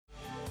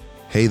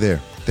Hey there.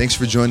 Thanks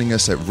for joining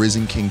us at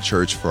Risen King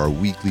Church for our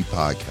weekly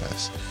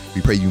podcast.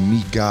 We pray you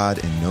meet God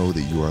and know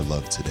that you are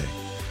loved today.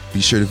 Be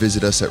sure to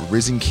visit us at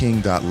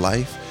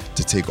risenking.life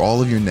to take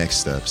all of your next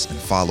steps and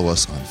follow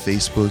us on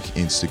Facebook,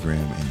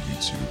 Instagram, and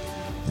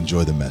YouTube.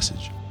 Enjoy the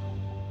message.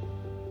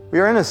 We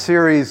are in a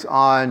series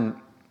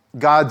on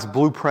God's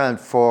blueprint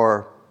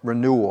for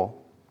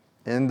renewal.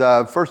 In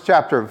the first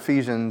chapter of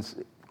Ephesians,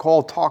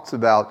 Paul talks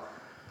about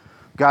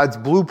God's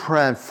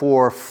blueprint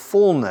for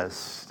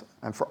fullness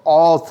and for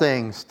all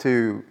things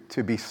to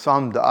be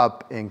summed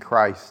up in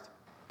Christ.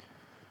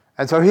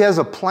 And so he has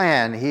a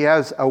plan, he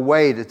has a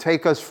way to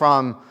take us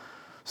from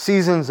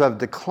seasons of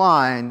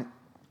decline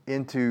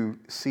into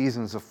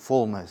seasons of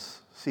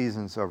fullness,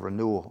 seasons of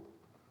renewal.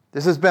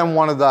 This has been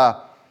one of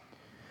the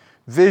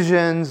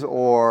visions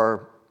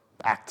or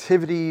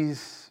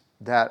activities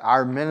that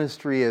our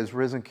ministry as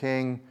Risen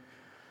King,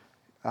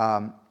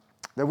 that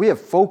we have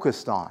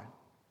focused on,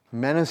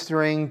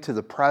 ministering to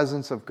the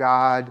presence of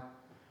God,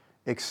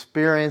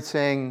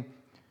 experiencing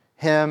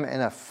Him in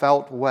a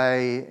felt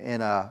way,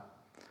 in a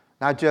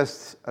not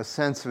just a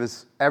sense of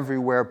His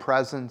everywhere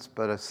presence,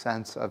 but a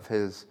sense of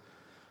His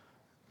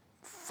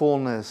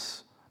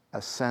fullness,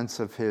 a sense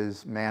of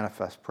His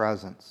manifest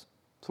presence.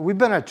 So we've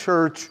been a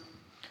church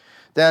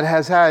that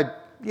has had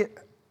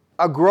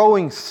a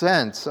growing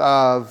sense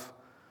of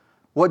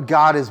what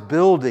God is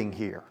building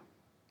here.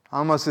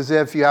 Almost as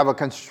if you have a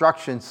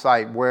construction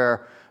site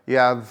where you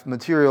have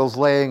materials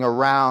laying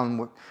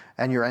around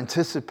and you're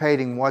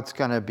anticipating what's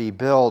going to be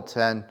built.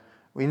 And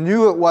we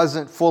knew it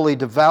wasn't fully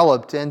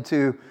developed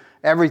into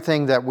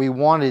everything that we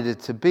wanted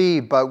it to be,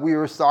 but we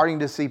were starting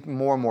to see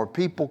more and more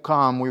people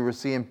come. We were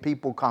seeing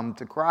people come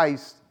to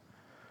Christ.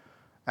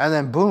 And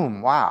then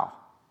boom, wow.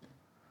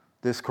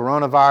 This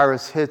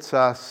coronavirus hits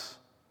us.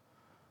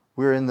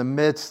 We're in the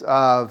midst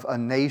of a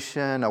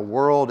nation, a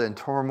world in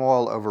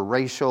turmoil over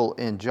racial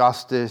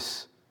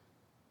injustice.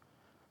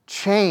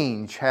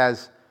 Change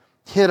has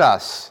hit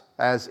us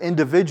as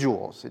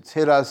individuals. It's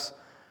hit us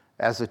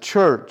as a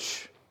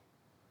church.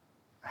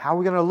 How are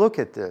we going to look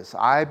at this?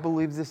 I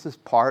believe this is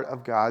part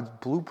of God's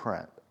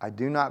blueprint. I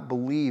do not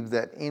believe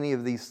that any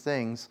of these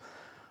things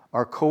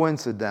are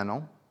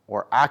coincidental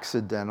or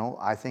accidental.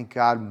 I think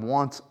God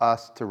wants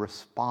us to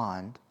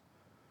respond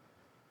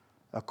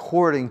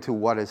according to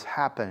what is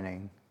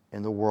happening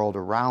in the world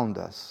around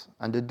us,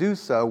 and to do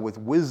so with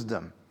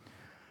wisdom,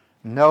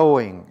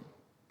 knowing,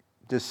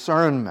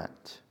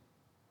 discernment,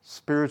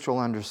 spiritual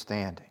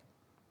understanding.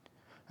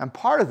 And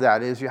part of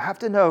that is you have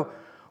to know,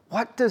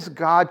 what does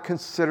God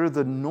consider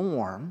the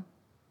norm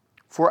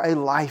for a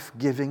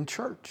life-giving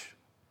church?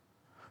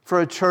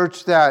 For a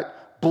church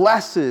that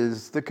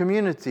blesses the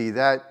community,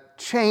 that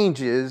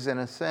changes, in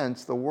a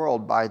sense, the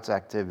world by its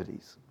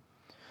activities.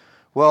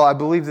 Well, I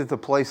believe that the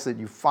place that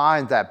you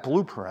find that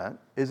blueprint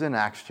is in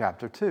Acts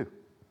chapter 2.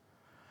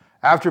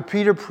 After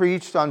Peter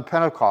preached on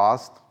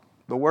Pentecost,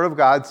 the Word of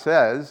God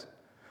says,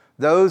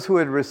 those who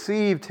had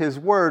received his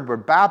word were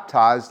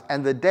baptized,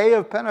 and the day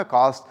of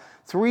Pentecost,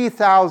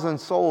 3,000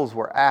 souls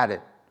were added.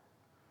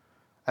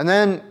 And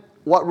then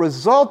what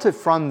resulted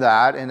from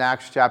that in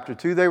Acts chapter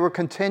 2, they were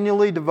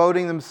continually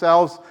devoting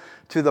themselves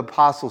to the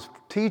apostles'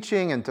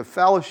 teaching and to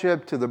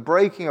fellowship, to the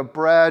breaking of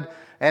bread,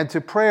 and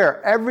to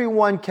prayer.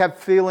 Everyone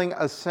kept feeling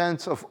a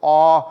sense of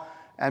awe,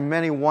 and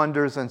many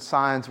wonders and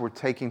signs were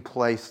taking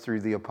place through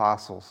the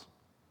apostles.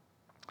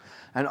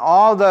 And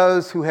all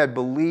those who had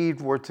believed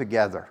were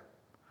together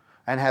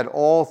and had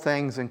all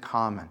things in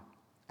common.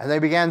 And they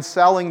began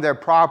selling their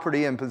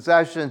property and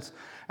possessions,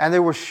 and they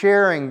were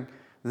sharing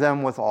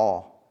them with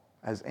all,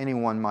 as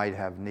anyone might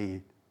have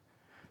need.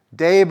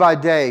 Day by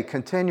day,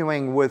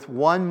 continuing with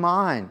one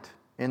mind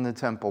in the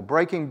temple,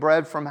 breaking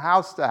bread from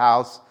house to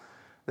house,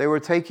 they were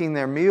taking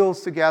their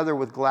meals together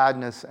with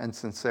gladness and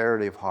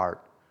sincerity of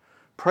heart,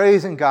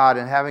 praising God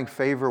and having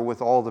favor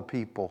with all the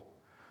people.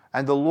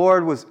 And the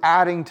Lord was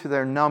adding to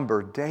their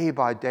number day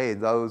by day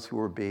those who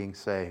were being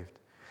saved.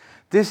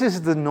 This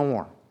is the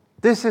norm.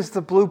 This is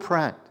the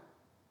blueprint.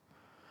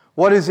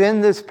 What is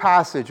in this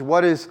passage,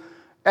 what is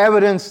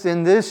evidenced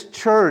in this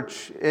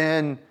church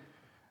in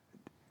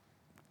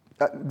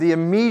the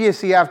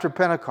immediacy after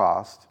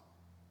Pentecost,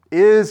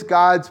 is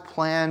God's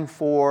plan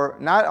for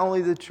not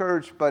only the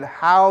church, but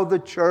how the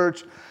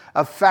church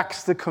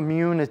affects the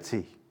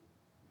community.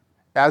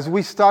 As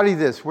we study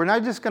this, we're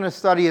not just going to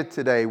study it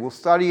today, we'll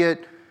study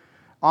it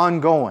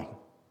ongoing,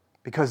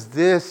 because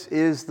this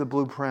is the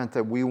blueprint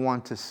that we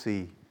want to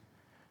see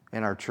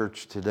in our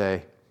church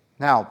today.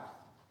 Now,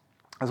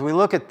 as we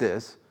look at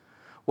this,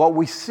 what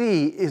we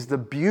see is the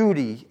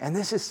beauty, and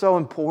this is so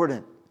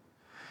important.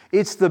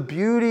 It's the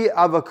beauty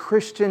of a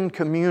Christian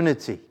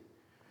community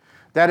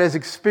that has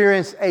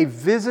experienced a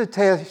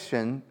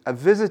visitation of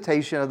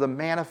the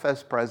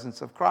manifest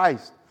presence of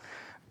Christ.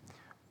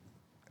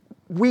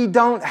 We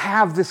don't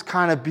have this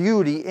kind of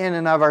beauty in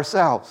and of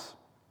ourselves.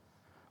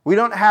 We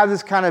don't have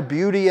this kind of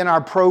beauty in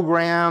our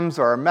programs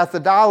or our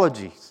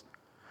methodologies.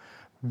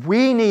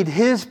 We need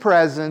His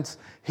presence,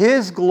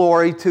 His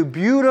glory to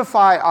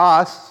beautify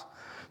us,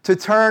 to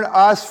turn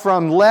us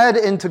from lead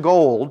into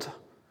gold,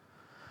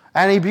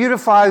 And he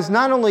beautifies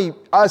not only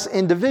us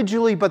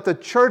individually, but the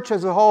church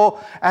as a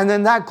whole. And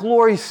then that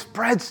glory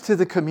spreads to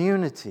the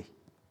community.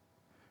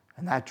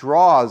 And that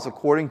draws,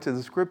 according to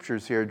the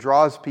scriptures here,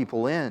 draws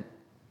people in.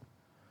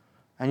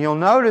 And you'll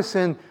notice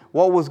in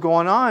what was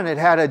going on, it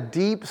had a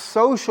deep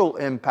social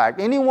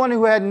impact. Anyone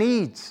who had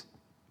needs,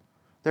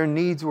 their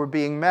needs were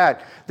being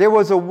met. There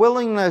was a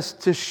willingness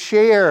to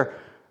share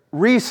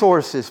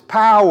resources,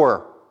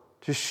 power,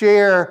 to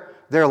share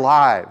their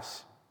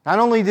lives. Not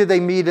only did they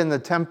meet in the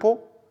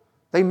temple,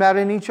 they met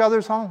in each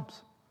other's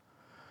homes.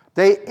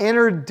 They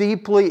entered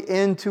deeply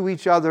into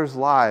each other's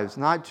lives,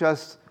 not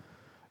just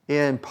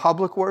in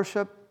public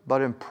worship,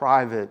 but in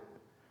private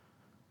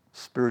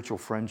spiritual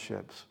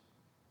friendships.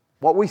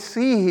 What we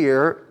see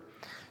here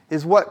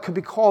is what could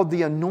be called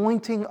the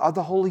anointing of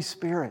the Holy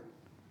Spirit.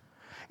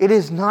 It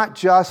is not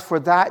just for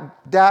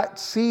that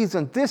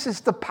season. This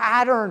is the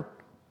pattern.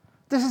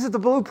 This is the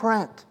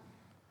blueprint.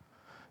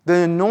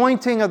 The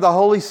anointing of the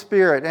Holy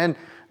Spirit. And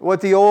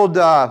what the old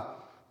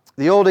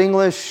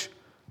English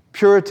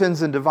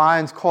Puritans and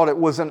divines called it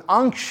was an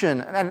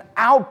unction, an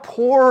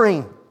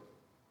outpouring,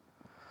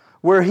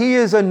 where He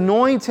is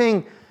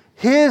anointing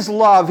His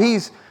love.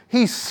 He's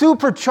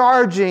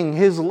supercharging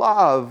His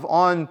love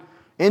on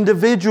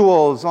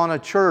individuals, on a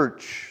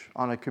church,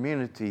 on a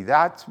community.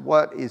 That's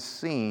what is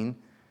seen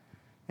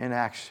in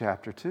Acts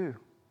chapter 2.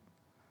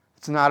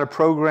 It's not a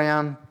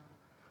program.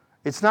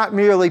 It's not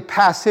merely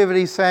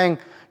passivity saying,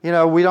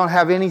 we don't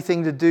have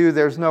anything to do.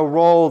 There's no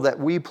role that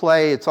we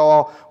play.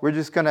 We're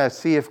just going to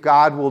see if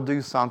God will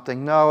do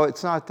something. No,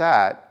 it's not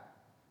that.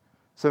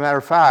 As a matter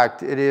of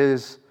fact, it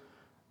is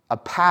a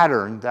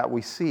pattern that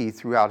we see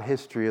throughout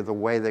history of the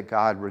way that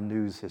God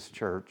renews His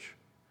church.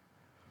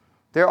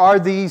 There are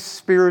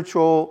these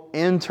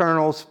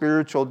internal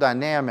spiritual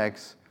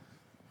dynamics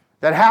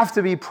that have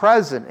to be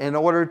present in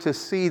order to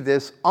see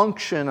this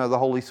unction of the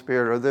Holy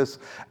Spirit or this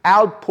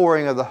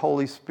outpouring of the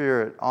Holy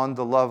Spirit on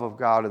the love of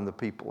God and the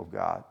people of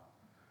God.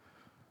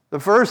 The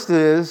first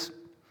is,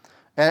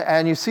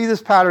 and you see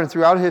this pattern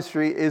throughout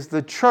history, is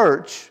the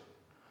church,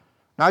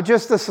 not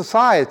just the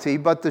society,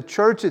 but the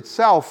church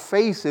itself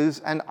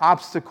faces an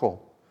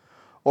obstacle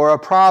or a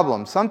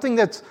problem, something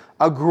that's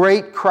a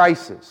great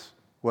crisis.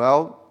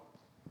 Well,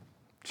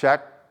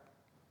 check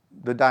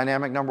the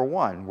dynamic number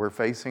one. We're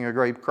facing a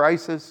great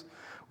crisis.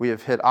 We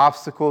have hit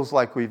obstacles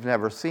like we've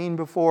never seen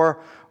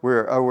before.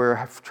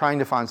 We're trying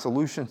to find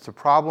solutions to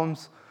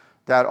problems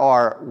that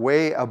are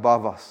way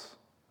above us.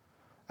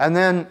 And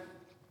then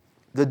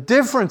the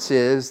difference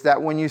is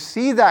that when you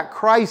see that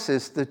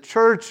crisis, the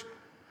church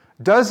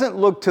doesn't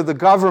look to the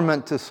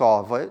government to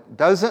solve it,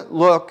 doesn't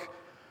look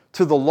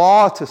to the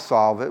law to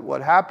solve it.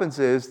 What happens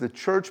is the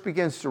church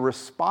begins to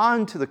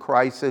respond to the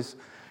crisis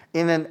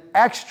in an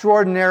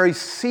extraordinary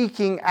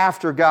seeking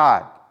after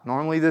God.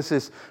 Normally this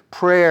is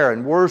prayer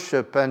and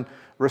worship and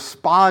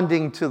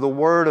responding to the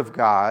Word of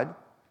God.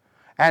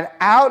 And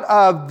out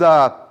of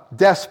the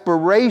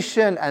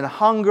desperation and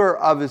hunger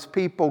of His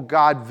people,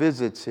 God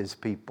visits His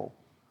people.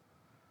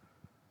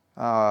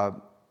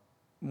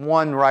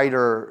 One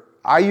writer,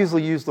 I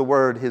usually use the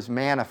word His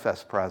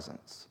manifest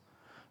presence.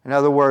 In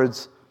other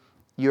words,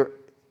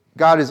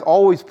 God is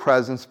always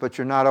present, but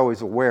you're not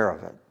always aware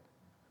of it.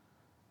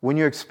 When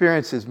you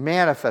experience His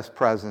manifest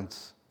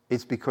presence,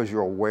 it's because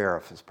you're aware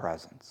of His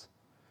presence.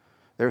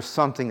 There's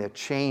something that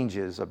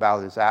changes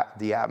about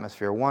the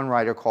atmosphere. One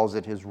writer calls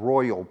it His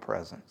royal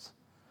presence.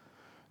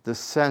 The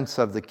sense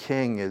of the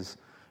King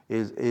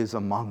is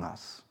among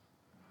us.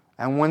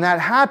 And when that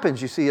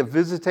happens, you see a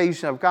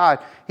visitation of God.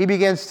 He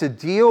begins to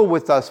deal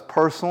with us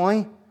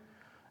personally,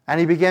 and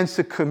He begins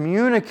to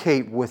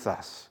communicate with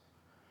us.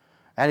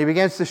 And He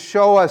begins to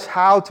show us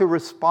how to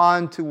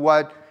respond to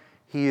what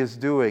He is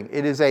doing.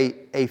 It is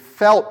a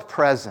felt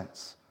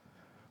presence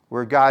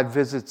where God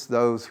visits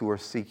those who are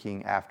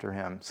seeking after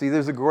Him. See,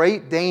 there's a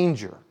great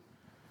danger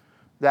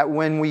that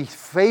when we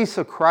face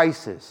a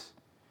crisis,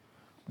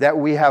 that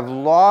we have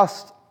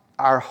lost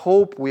our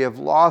hope, we have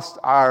lost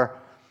our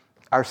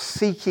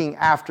seeking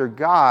after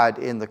God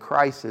in the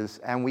crisis,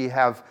 and we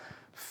have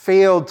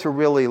failed to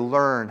really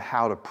learn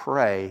how to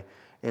pray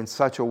in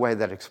such a way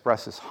that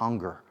expresses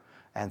hunger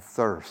and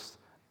thirst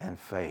and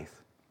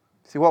faith.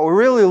 See, what we're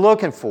really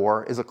looking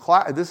for is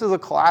this is a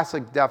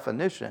classic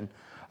definition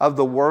of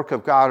the work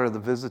of God or the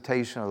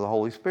visitation of the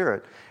Holy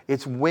Spirit.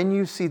 It's when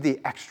you see the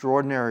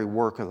extraordinary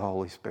work of the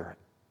Holy Spirit.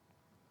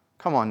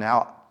 Come on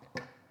now.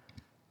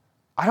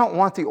 I don't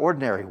want the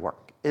ordinary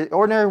work.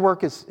 Ordinary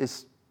work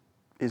is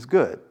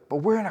good, but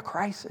we're in a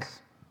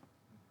crisis.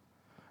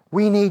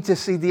 We need to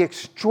see the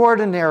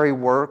extraordinary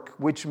work,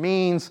 which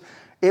means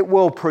it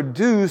will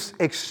produce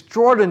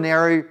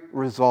extraordinary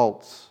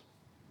results.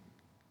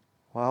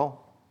 Well,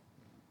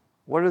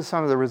 what are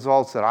some of the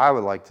results that I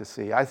would like to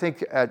see? I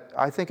think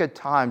at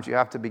times you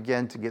have to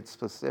begin to get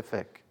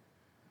specific.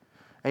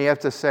 And you have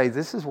to say,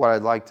 this is what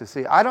I'd like to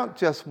see. I don't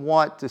just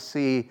want to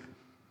see,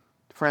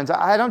 friends,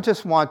 I don't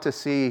just want to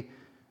see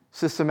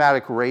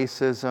systematic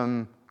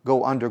racism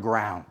go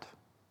underground.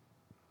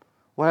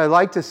 What I'd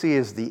like to see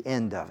is the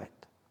end of it.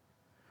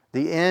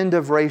 The end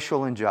of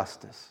racial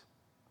injustice.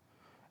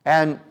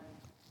 And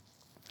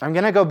I'm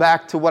going to go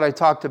back to what I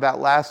talked about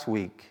last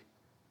week.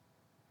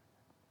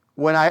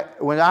 When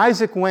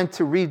Isaac went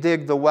to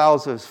redig the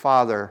wells of his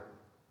father,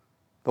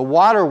 the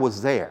water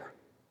was there,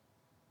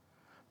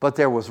 but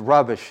there was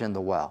rubbish in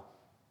the well.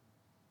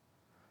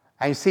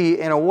 And you see,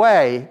 in a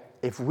way,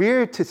 if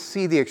we're to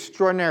see the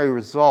extraordinary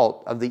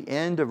result of the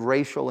end of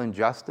racial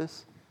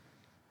injustice,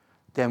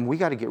 then we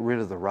got to get rid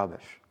of the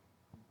rubbish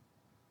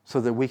so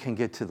that we can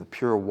get to the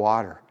pure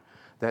water,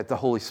 that the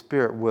Holy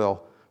Spirit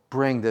will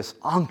bring this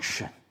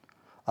unction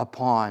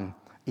upon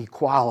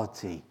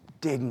equality,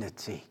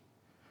 dignity,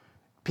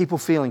 people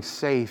feeling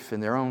safe in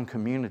their own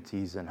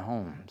communities and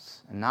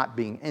homes and not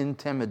being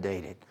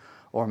intimidated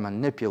or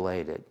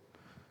manipulated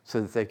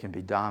so that they can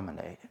be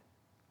dominated.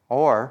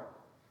 Or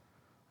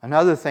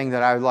another thing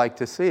that I would like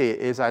to see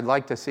is I'd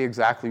like to see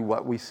exactly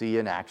what we see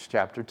in Acts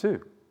chapter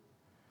 2.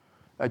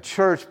 A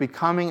church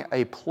becoming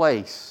a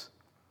place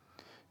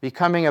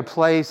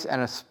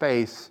and a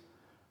space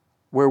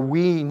where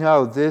we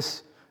know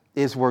this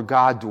is where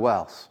God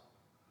dwells.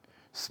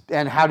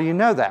 And how do you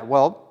know that?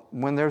 Well,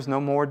 when there's no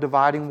more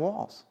dividing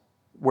walls.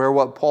 Where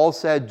what Paul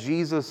said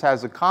Jesus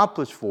has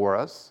accomplished for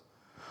us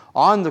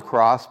on the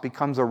cross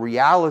becomes a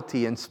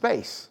reality in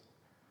space.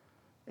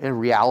 A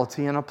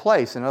reality in a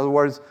place. In other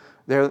words,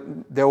 there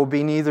will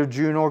be neither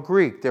Jew nor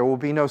Greek. There will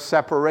be no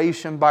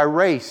separation by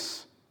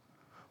race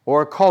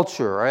or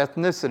culture or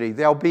ethnicity.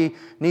 There'll be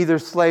neither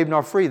slave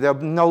nor free.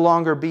 There'll no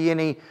longer be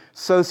any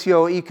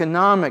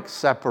socioeconomic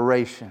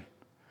separation.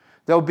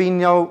 There'll be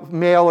no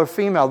male or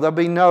female. There'll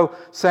be no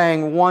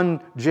saying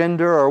one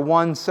gender or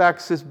one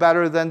sex is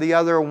better than the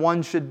other, or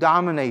one should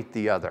dominate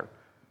the other.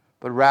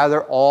 But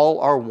rather,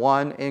 all are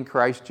one in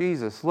Christ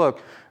Jesus.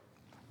 Look,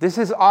 this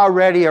is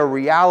already a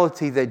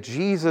reality that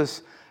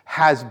Jesus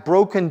has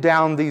broken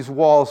down these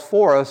walls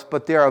for us,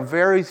 but there are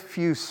very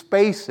few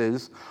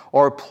spaces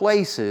or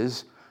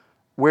places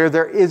where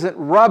there isn't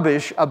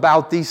rubbish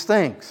about these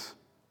things.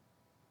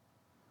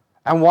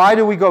 And why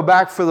do we go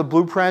back for the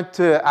blueprint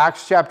to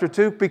Acts chapter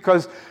 2?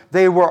 Because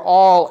they were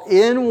all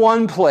in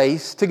one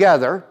place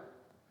together,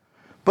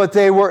 but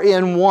they were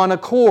in one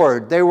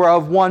accord. They were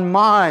of one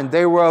mind.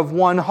 They were of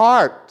one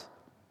heart.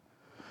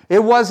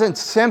 It wasn't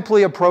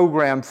simply a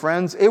program,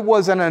 friends. It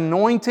was an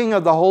anointing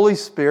of the Holy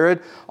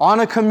Spirit on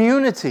a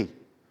community,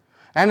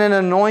 and an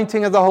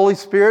anointing of the Holy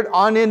Spirit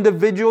on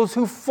individuals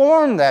who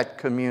form that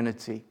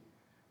community.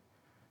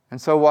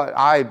 And so what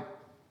I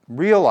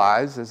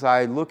realize as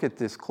I look at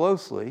this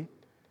closely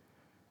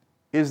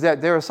is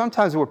that there are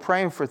sometimes we're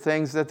praying for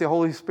things that the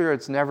Holy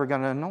Spirit's never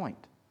going to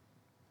anoint.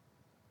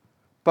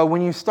 But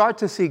when you start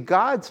to see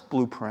God's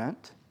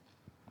blueprint,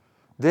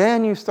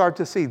 then you start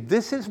to see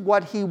this is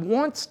what He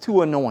wants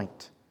to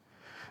anoint.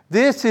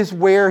 This is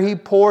where He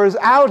pours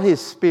out His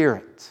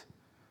Spirit.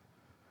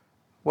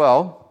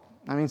 Well,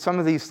 I mean, some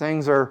of these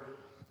things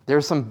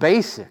there's some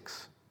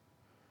basics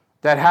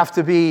that have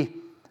to be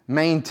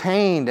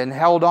maintained and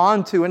held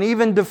on to and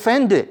even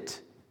defended.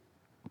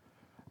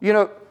 You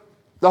know,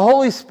 the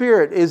Holy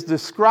Spirit is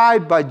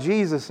described by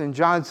Jesus in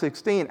John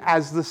 16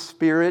 as the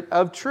Spirit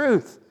of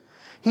truth.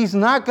 He's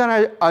not going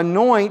to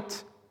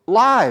anoint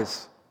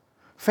lies,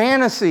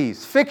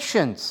 fantasies,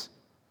 fictions.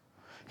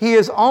 He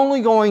is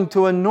only going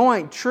to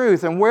anoint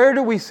truth. And where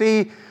do we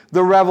see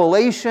the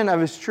revelation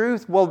of His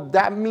truth? Well,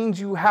 that means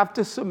you have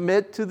to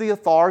submit to the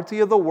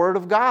authority of the Word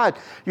of God.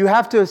 You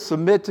have to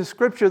submit to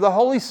Scripture. The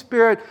Holy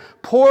Spirit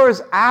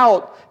pours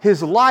out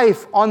His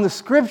life on the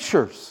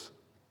Scriptures.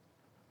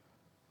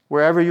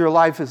 Wherever your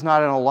life is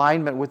not in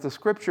alignment with the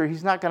Scripture,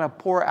 He's not going to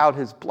pour out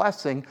His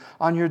blessing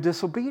on your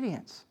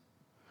disobedience.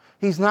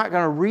 He's not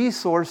going to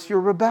resource your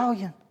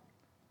rebellion.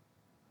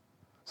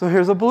 So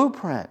here's a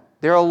blueprint.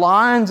 There are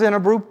lines in a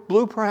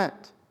blueprint.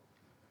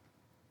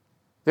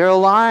 There are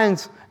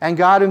lines, and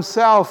God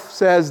Himself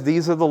says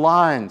these are the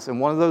lines. And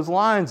one of those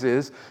lines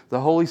is the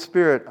Holy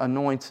Spirit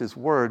anoints His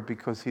Word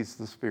because He's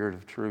the Spirit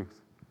of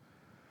truth.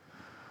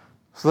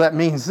 So that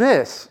means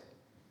this.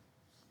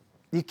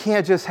 You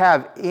can't just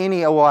have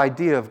any old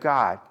idea of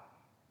God.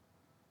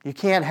 You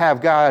can't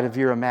have God of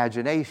your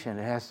imagination.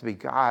 It has to be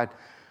God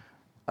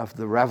of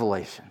the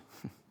revelation.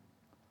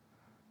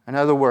 In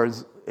other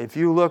words, if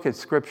you look at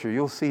Scripture,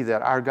 you'll see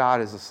that our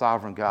God is a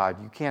sovereign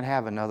God. You can't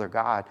have another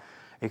God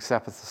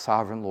except as the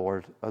sovereign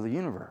Lord of the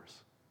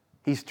universe.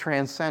 He's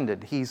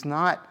transcendent. He's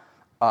not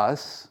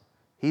us.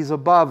 He's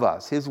above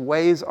us. His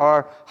ways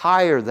are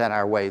higher than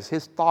our ways.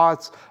 His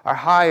thoughts are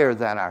higher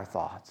than our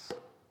thoughts.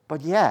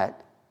 But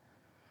yet,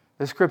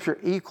 the Scripture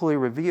equally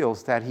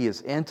reveals that He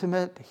is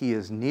intimate, He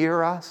is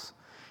near us,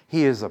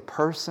 He is a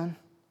person.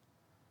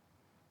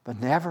 But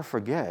never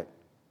forget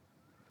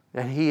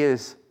that He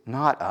is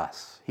not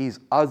us. He's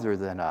other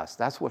than us.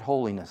 That's what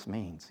holiness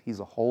means. He's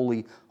a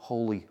holy,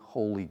 holy,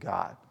 holy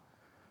God.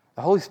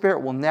 The Holy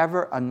Spirit will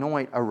never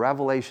anoint a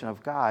revelation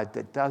of God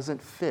that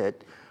doesn't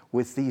fit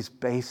with these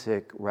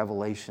basic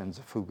revelations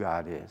of who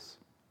God is.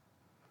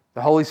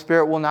 The Holy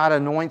Spirit will not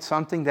anoint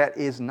something that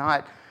is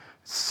not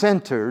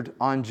centered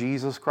on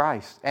Jesus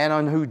Christ and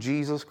on who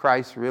Jesus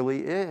Christ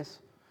really is.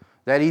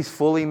 that he's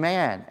fully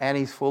man and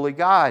he's fully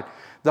God.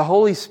 The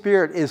Holy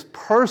Spirit is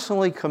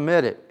personally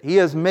committed. He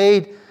has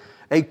made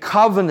a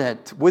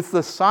covenant with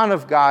the Son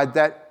of God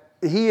that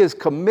he is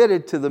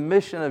committed to the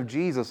mission of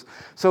Jesus.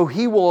 So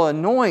he will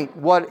anoint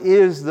what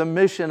is the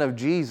mission of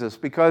Jesus,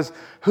 because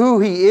who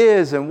he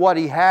is and what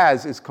he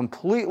has is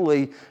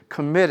completely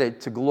committed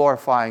to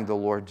glorifying the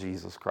Lord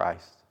Jesus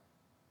Christ.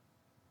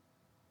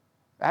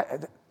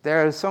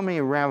 There are so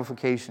many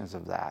ramifications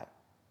of that.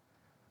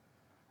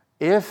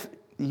 If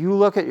you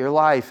look at your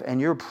life and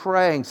you're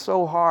praying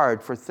so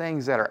hard for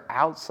things that are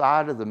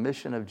outside of the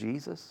mission of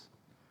Jesus,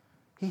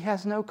 he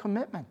has no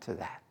commitment to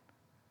that.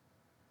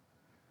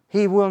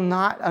 He will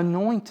not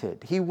anoint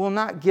it. He will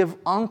not give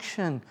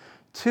unction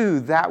to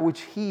that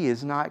which he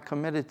is not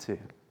committed to.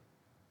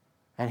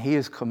 And he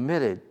is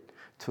committed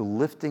to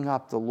lifting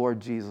up the Lord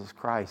Jesus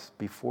Christ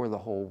before the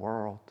whole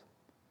world.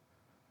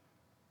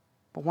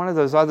 But one of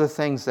those other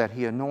things that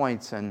he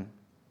anoints, and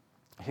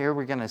here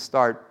we're going to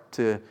start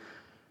to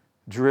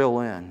drill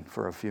in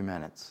for a few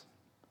minutes.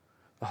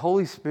 The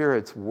Holy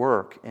Spirit's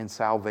work in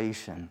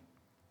salvation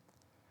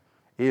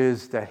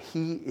is that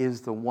he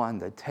is the one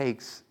that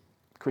takes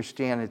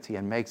Christianity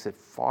and makes it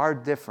far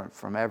different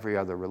from every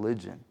other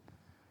religion.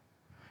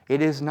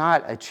 It is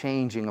not a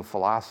changing of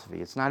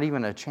philosophy. It's not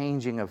even a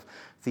changing of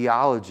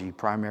theology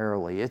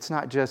primarily. It's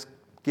not just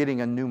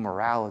getting a new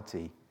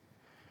morality.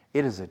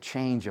 It is a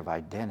change of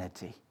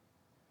identity.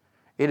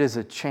 It is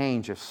a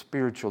change of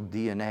spiritual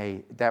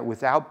DNA that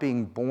without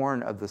being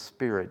born of the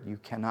Spirit, you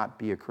cannot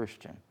be a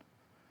Christian.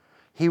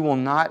 He will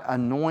not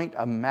anoint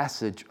a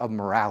message of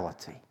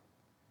morality.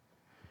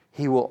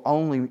 He will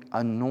only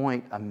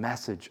anoint a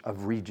message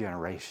of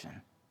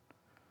regeneration,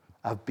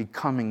 of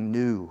becoming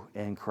new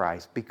in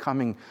Christ,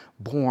 becoming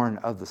born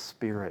of the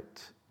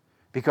Spirit,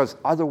 because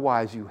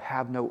otherwise you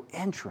have no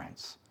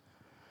entrance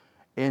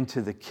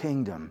into the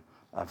kingdom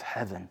of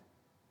heaven.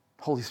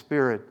 Holy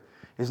Spirit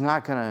is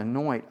not going to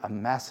anoint a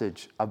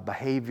message of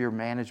behavior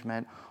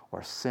management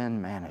or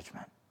sin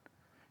management.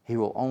 He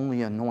will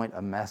only anoint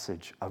a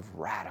message of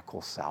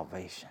radical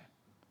salvation.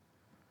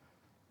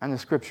 And the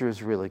scripture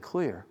is really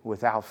clear.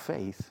 Without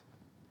faith,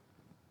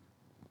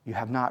 you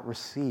have not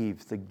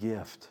received the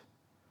gift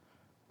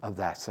of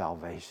that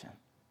salvation.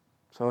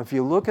 So if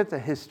you look at the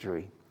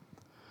history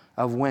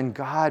of when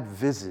God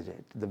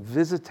visited, the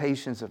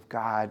visitations of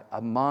God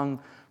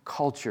among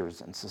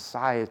cultures and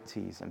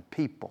societies and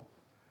people,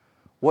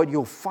 what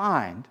you'll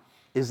find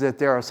is that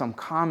there are some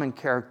common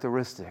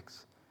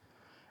characteristics.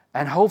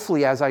 And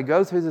hopefully, as I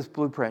go through this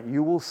blueprint,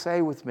 you will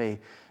say with me,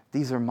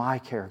 these are my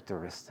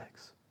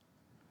characteristics.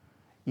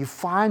 You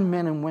find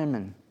men and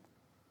women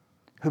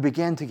who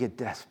begin to get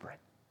desperate,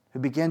 who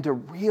begin to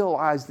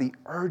realize the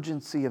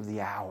urgency of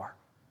the hour.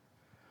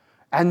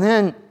 And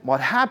then what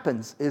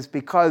happens is,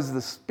 because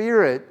the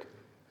Spirit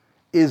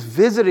is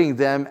visiting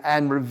them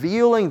and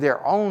revealing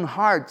their own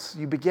hearts,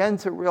 you begin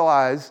to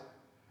realize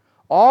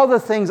all the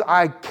things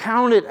I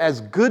counted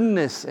as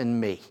goodness in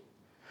me,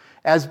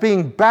 as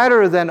being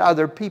better than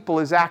other people,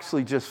 is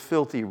actually just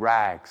filthy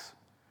rags.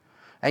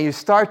 And you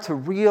start to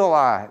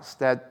realize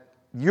that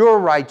your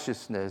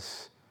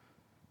righteousness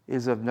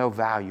is of no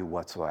value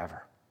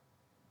whatsoever.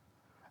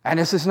 And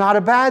this is not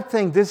a bad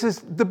thing. This is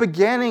the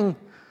beginning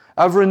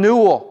of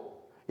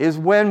renewal, is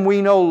when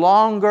we no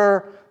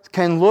longer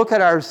can look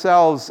at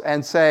ourselves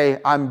and say,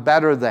 I'm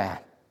better than.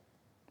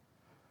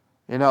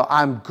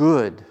 I'm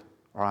good,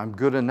 or I'm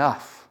good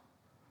enough.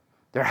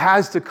 There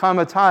has to come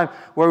a time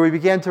where we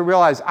begin to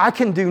realize, I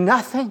can do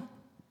nothing.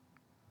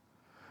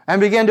 And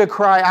begin to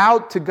cry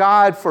out to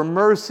God for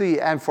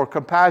mercy and for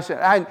compassion.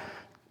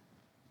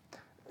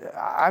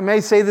 I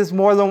may say this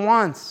more than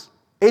once.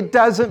 It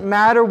doesn't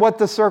matter what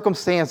the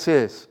circumstance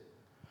is.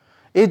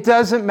 It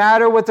doesn't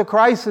matter what the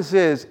crisis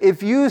is.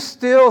 If you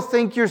still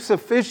think you're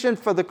sufficient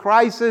for the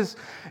crisis,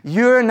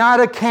 you're not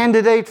a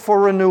candidate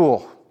for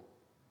renewal.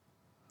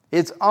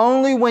 It's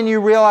only when you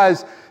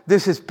realize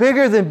this is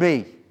bigger than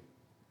me.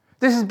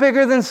 This is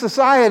bigger than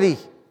society.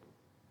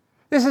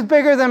 This is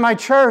bigger than my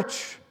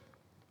church.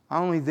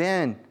 Only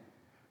then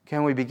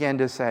can we begin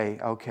to say,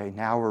 okay,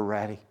 now we're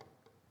ready.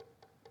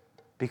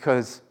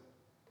 Because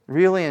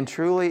really and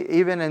truly,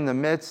 even in the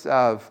midst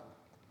of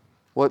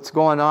what's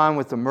going on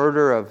with the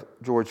murder of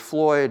George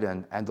Floyd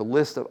and the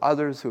list of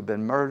others who've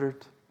been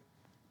murdered,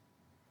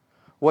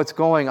 what's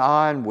going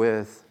on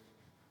with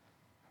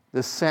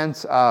the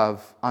sense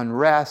of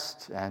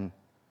unrest and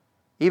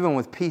even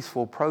with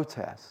peaceful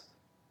protests,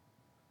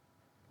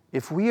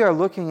 if we are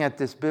looking at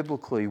this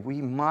biblically,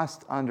 we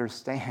must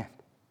understand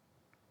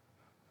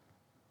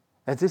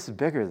that this is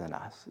bigger than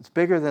us. It's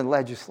bigger than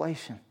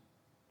legislation.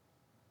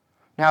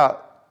 Now,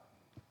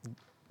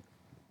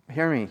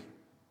 hear me.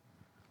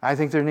 I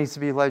think there needs to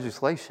be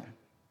legislation.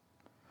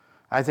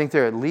 I think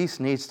there at least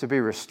needs to be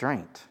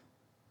restraint.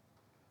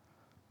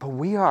 But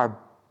we are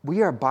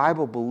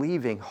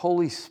Bible-believing,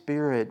 Holy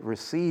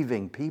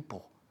Spirit-receiving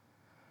people.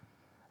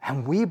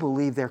 And we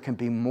believe there can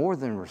be more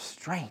than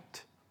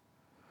restraint.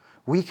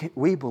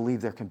 We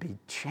believe there can be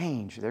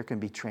change. There can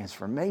be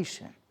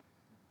transformation.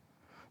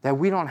 That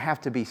we don't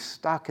have to be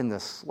stuck in the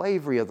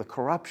slavery of the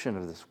corruption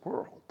of this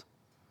world,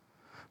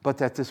 but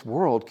that this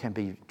world can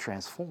be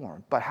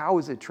transformed. But how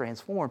is it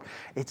transformed?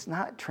 It's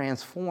not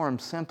transformed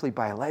simply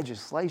by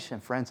legislation,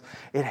 friends.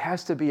 It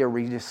has to be a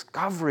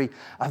rediscovery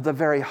of the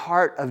very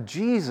heart of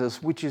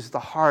Jesus, which is the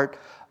heart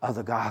of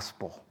the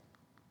gospel.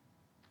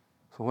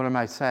 So what am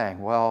I saying?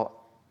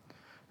 Well,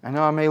 I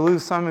know I may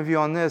lose some of you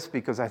on this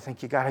because I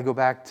think you got to go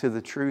back to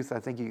the truth. I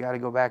think you got to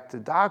go back to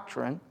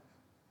doctrine.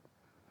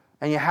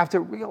 And you have to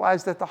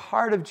realize that the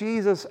heart of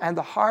Jesus and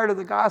the heart of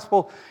the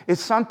gospel is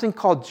something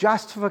called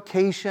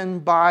justification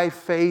by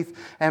faith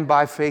and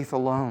by faith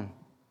alone.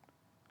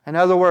 In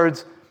other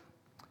words,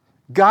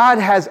 God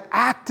has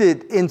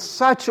acted in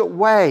such a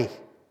way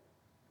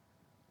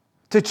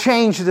to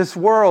change this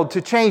world,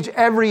 to change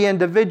every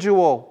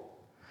individual.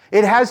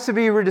 It has to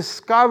be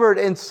rediscovered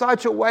in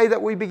such a way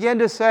that we begin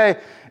to say,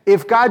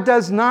 if God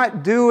does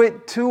not do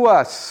it to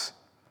us,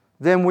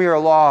 then we are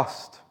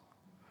lost.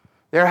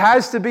 There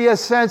has to be a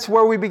sense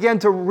where we begin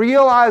to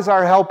realize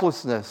our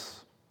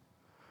helplessness.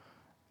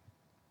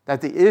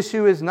 That the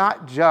issue is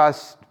not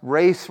just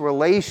race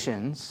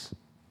relations.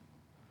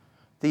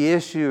 The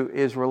issue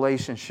is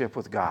relationship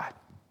with God.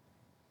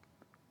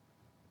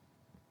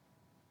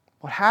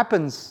 What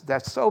happens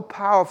that's so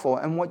powerful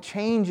and what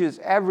changes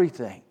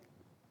everything,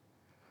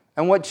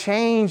 and what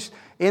changed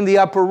in the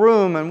upper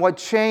room and what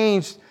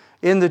changed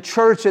in the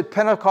church at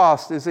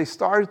Pentecost is they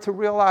started to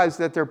realize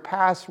that their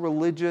past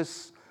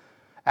religious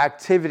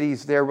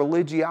activities, their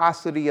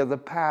religiosity of the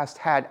past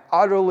had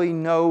utterly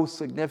no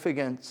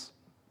significance.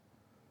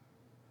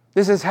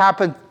 This has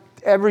happened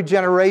every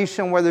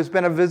generation where there's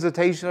been a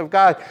visitation of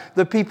God.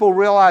 The people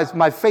realize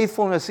my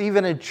faithfulness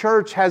even in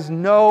church has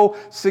no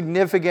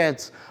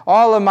significance.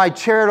 All of my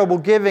charitable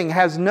giving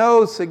has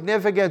no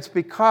significance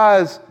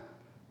because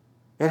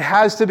it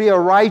has to be a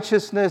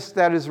righteousness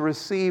that is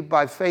received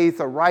by faith,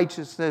 a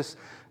righteousness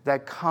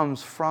that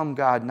comes from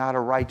God, not a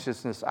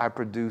righteousness I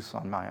produce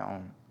on my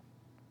own.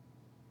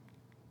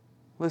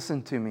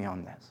 Listen to me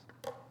on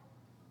this.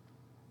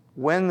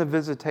 When the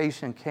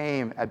visitation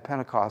came at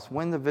Pentecost,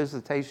 when the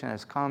visitation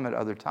has come at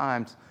other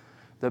times,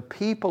 the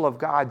people of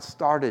God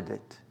started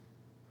it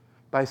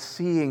by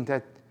seeing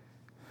that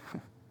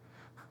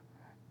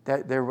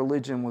their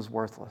religion was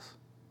worthless.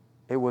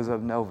 It was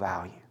of no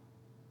value.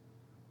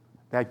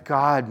 That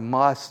God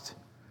must,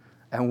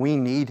 and we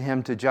need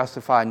Him to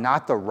justify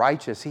not the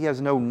righteous. He has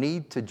no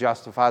need to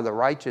justify the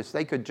righteous.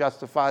 They could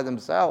justify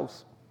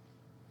themselves.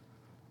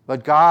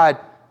 But God,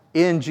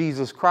 in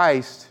Jesus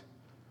Christ,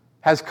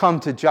 has come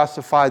to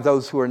justify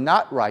those who are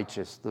not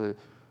righteous.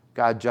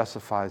 God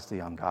justifies the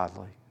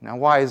ungodly. Now,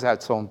 why is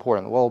that so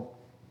important? Well,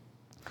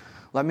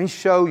 let me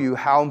show you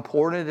how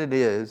important it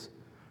is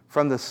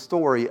from the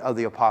story of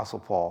the Apostle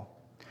Paul.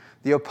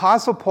 The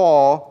Apostle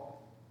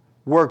Paul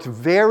worked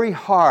very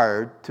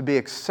hard to be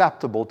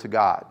acceptable to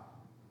God.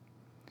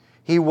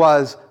 He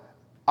was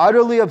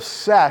utterly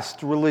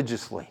obsessed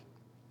religiously.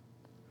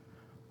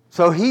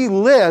 So he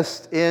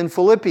lists in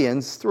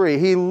Philippians 3,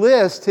 he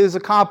lists his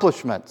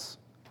accomplishments.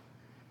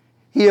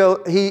 He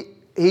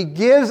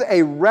gives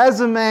a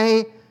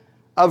resume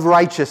of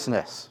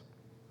righteousness.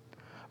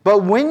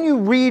 But when you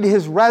read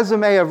his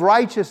resume of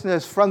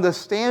righteousness from the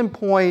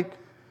standpoint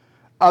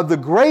of the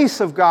grace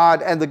of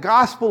God and the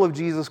gospel of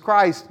Jesus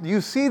Christ,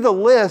 you see the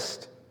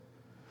list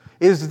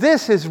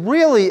is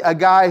really a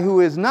guy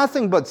who is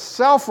nothing but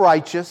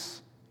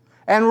self-righteous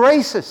and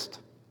racist.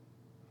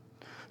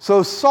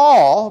 So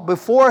Saul,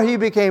 before he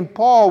became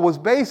Paul, was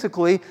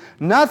basically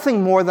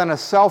nothing more than a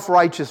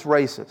self-righteous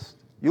racist.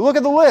 You look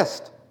at the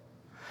list.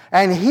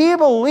 And he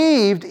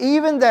believed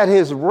even that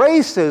his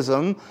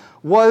racism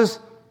was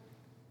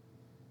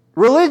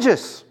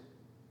religious.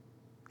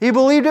 He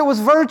believed it was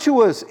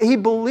virtuous. He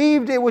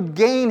believed it would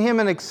gain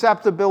him an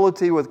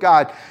acceptability with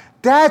God.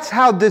 That's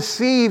how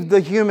deceived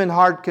the human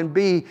heart can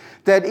be,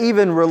 that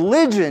even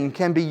religion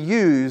can be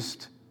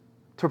used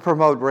to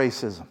promote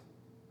racism.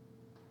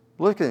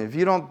 Look at it. If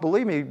you don't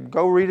believe me,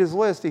 go read his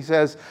list. He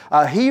says,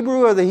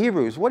 Hebrew of the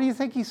Hebrews. What do you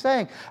think he's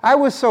saying? I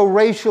was so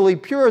racially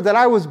pure that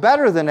I was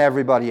better than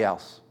everybody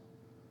else.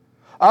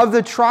 Of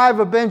the tribe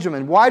of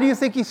Benjamin. Why do you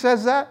think he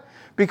says that?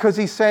 Because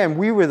he's saying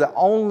we were the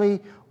only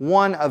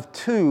one of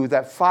two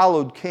that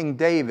followed King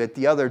David.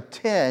 The other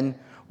 10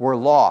 were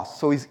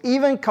lost. So he's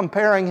even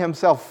comparing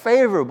himself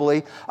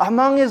favorably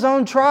among his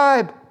own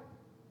tribe.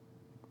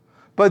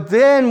 But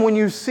then when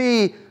you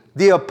see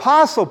the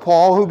Apostle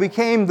Paul, who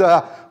became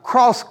the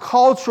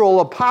cross-cultural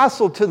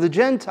apostle to the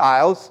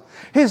Gentiles,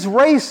 his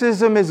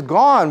racism is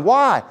gone.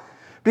 Why?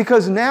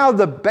 Because now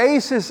the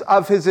basis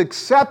of his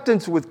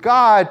acceptance with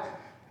God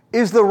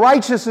is the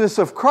righteousness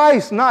of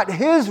Christ, not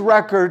his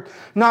record,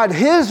 not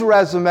his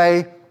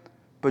resume,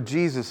 but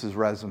Jesus'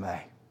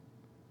 resume.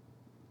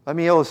 Let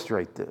me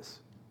illustrate this.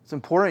 It's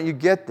important you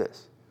get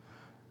this.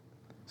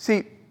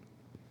 See,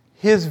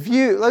 his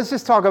view, let's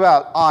just talk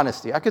about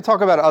honesty. I could talk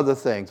about other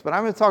things, but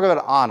I'm going to talk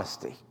about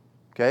honesty.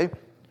 Okay?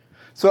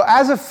 So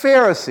as a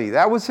Pharisee,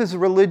 that was his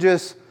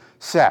religious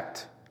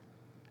sect.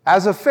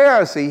 As a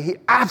Pharisee, he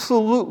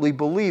absolutely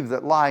believed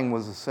that lying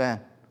was a sin.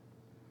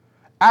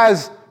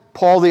 As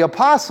Paul the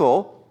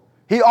Apostle,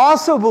 he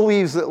also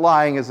believes that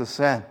lying is a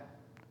sin.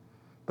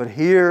 But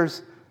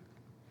here's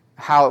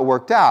how it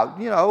worked out.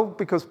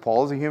 Because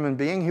Paul is a human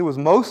being, he was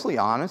mostly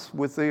honest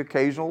with the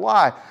occasional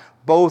lie,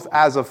 both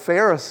as a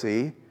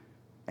Pharisee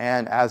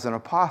and as an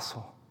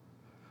apostle.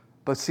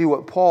 But see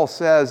what Paul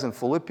says in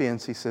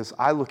Philippians, he says,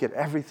 I look at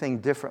everything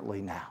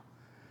differently now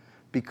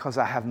because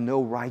I have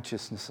no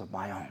righteousness of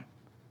my own.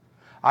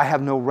 I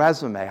have no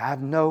resume. I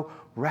have no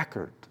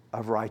record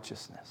of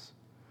righteousness.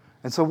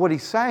 And so what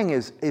he's saying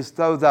is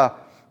though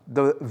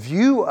the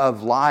view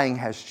of lying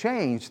has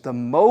changed, the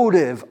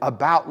motive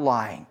about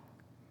lying,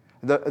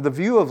 the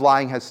view of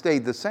lying has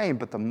stayed the same,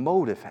 but the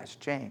motive has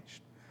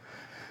changed.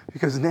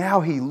 Because now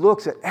he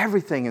looks at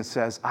everything and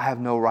says, I have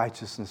no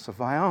righteousness of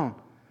my own.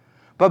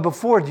 But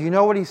before, do you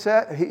know what he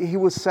said? He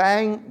was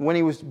saying, when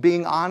he was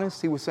being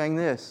honest, he was saying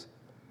this: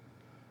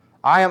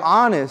 I am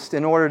honest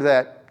in order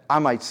that I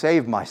might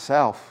save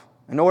myself,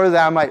 in order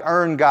that I might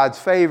earn God's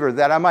favor,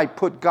 that I might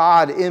put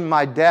God in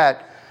my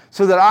debt,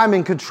 so that I'm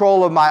in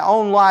control of my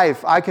own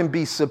life. I can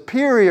be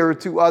superior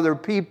to other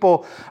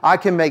people. I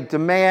can make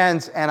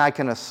demands and I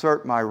can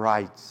assert my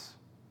rights.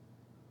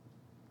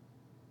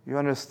 You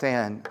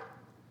understand,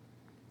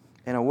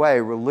 in a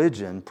way,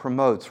 religion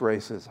promotes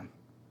racism.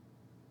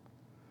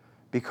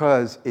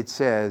 Because it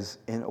says,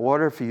 in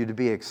order for you to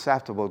be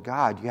acceptable to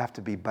God, you have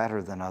to be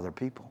better than other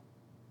people.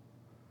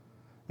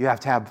 You have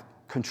to have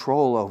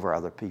control over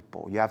other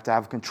people. You have to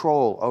have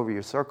control over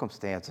your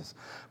circumstances.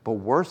 But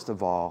worst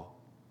of all,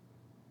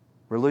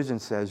 religion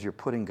says you're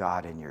putting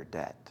God in your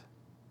debt.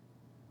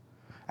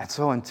 And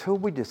so until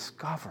we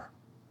discover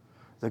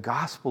the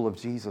gospel of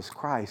Jesus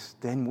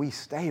Christ, then we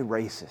stay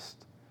racist.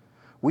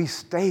 We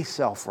stay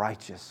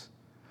self-righteous.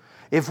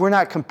 If we're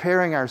not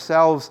comparing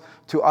ourselves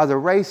to other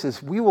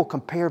races, we will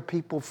compare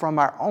people from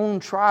our own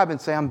tribe and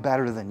say, I'm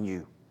better than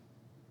you.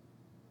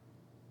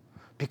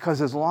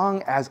 Because as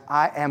long as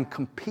I am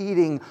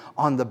competing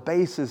on the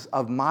basis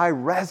of my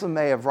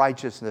resume of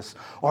righteousness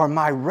or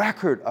my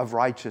record of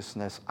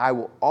righteousness, I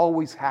will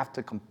always have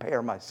to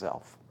compare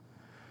myself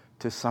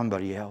to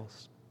somebody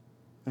else.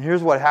 And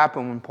here's what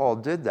happened when Paul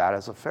did that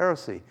as a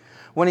Pharisee.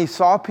 When he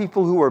saw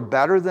people who were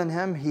better than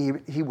him,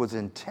 he was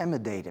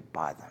intimidated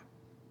by them.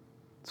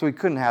 So he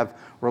couldn't have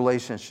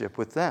relationship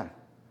with them.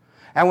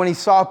 And when he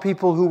saw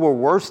people who were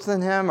worse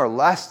than him or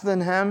less than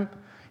him,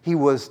 he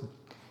was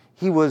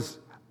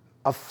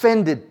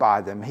offended by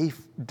them. He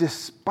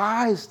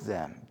despised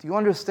them. Do you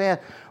understand?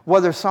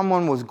 Whether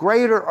someone was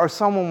greater or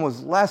someone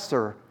was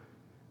lesser,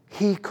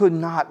 he could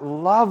not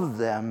love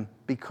them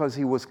because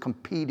he was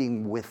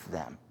competing with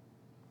them.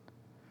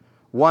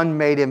 One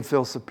made him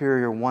feel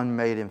superior, one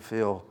made him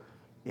feel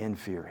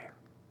inferior.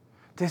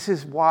 This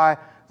is why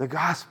the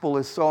gospel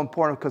is so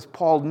important, because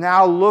Paul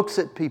now looks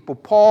at people.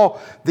 Paul,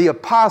 the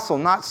apostle,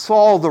 not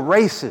Saul, the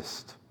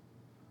racist,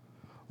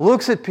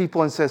 looks at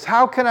people and says,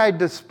 how can I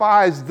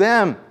despise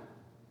them?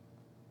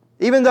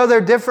 Even though they're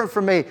different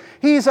from me.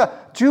 He's a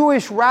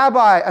Jewish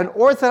rabbi, an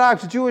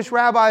Orthodox Jewish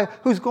rabbi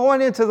who's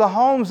going into the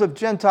homes of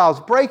Gentiles,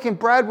 breaking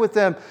bread with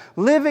them,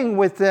 living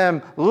with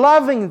them,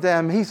 loving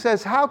them. He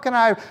says, how can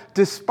I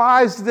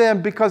despise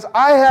them? Because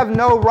I have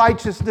no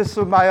righteousness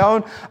of my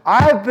own.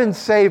 I have been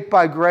saved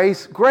by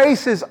grace.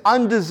 Grace is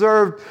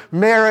undeserved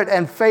merit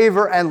and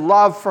favor and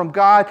love from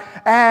God.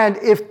 And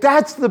if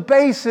that's the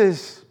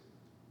basis,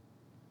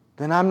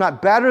 then I'm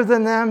not better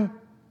than them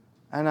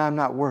and I'm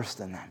not worse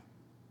than them.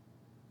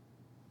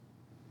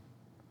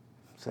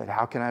 Said,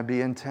 how can I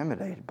be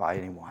intimidated by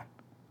anyone?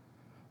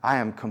 I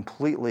am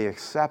completely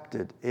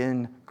accepted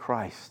in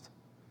Christ.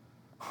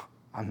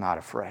 I'm not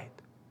afraid.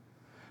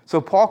 So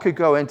Paul could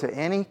go into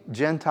any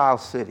Gentile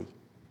city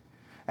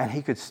and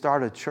he could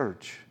start a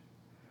church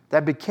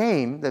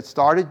that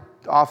started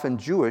often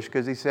Jewish,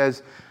 because he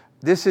says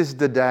this is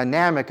the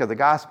dynamic of the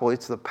gospel.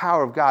 It's the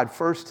power of God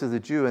first to the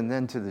Jew and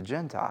then to the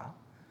Gentile.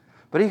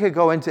 But he could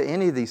go into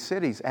any of these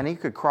cities and he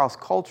could cross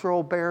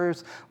cultural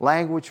barriers,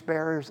 language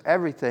barriers,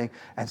 everything,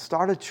 and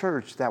start a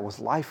church that was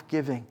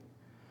life-giving.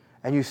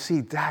 And you see,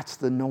 that's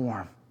the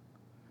norm.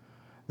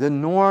 The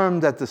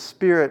norm that the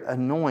Spirit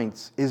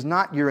anoints is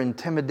not your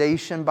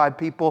intimidation by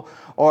people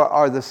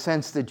or the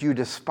sense that you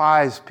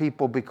despise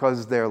people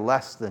because they're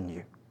less than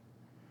you.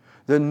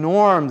 The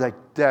norm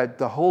that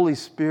the Holy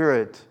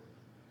Spirit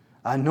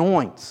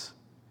anoints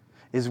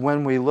is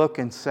when we look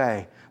and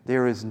say,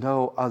 there is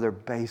no other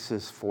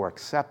basis for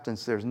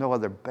acceptance. There's no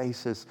other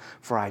basis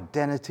for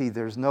identity.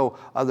 There's no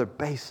other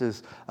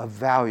basis of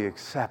value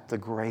except the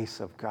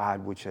grace of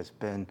God, which has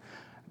been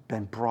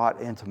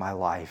brought into my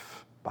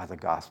life by the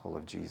gospel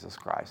of Jesus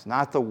Christ.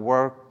 Not the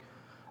work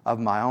of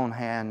my own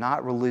hand,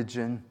 not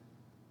religion.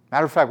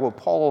 Matter of fact, what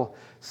Paul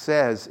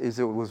says is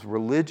it was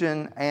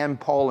religion and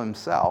Paul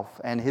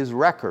himself and his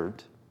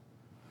record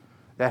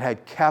that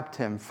had kept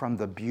him from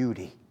the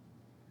beauty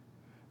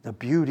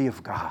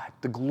of God,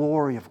 the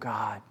glory of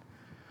God.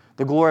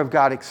 The glory of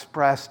God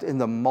expressed in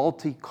the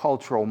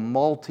multicultural,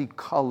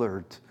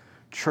 multicolored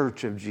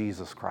church of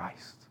Jesus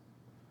Christ.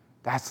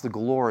 That's the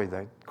glory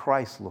that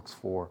Christ looks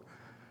for.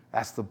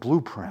 That's the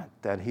blueprint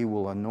that he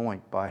will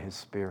anoint by his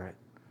Spirit.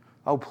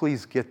 Oh,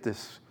 please get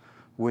this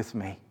with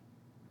me.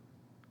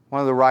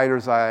 One of the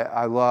writers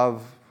I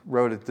love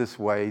wrote it this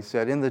way. He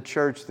said, in the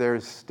church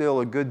there's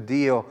still a good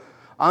deal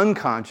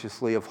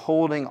unconsciously of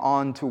holding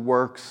on to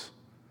works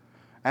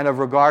and of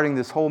regarding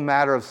this whole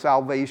matter of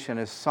salvation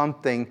as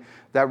something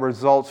that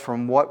results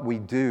from what we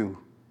do,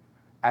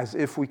 as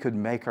if we could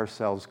make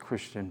ourselves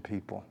Christian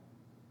people.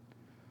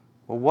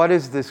 Well, what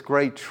is this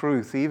great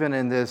truth, even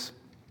in this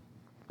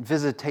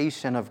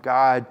visitation of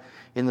God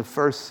in the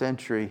first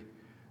century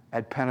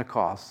at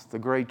Pentecost? The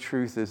great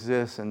truth is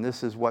this, and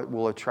this is what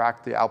will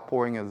attract the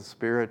outpouring of the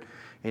Spirit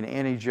in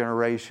any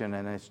generation,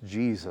 and it's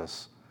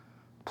Jesus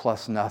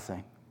plus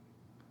nothing.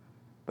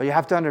 But you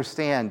have to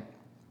understand,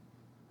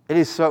 it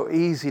is so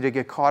easy to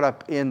get caught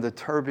up in the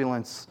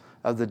turbulence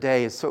of the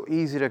day. It's so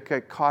easy to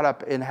get caught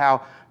up in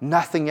how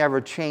nothing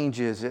ever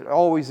changes. It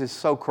always is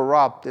so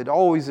corrupt. It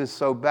always is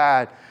so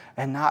bad.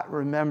 And not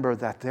remember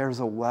that there's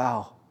a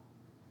well.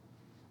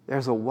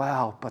 There's a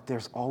well, but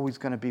there's always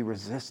going to be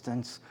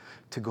resistance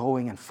to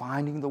going and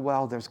finding the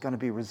well. There's going to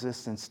be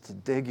resistance to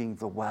digging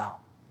the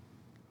well.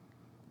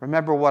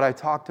 Remember what I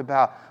talked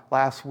about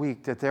last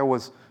week, that there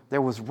was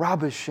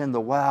rubbish in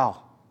the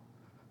well.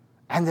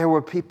 And there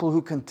were people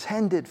who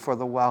contended for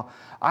the well.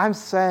 I'm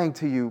saying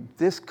to you,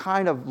 this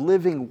kind of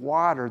living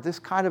water, this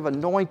kind of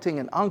anointing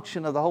and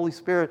unction of the Holy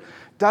Spirit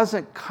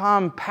doesn't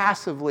come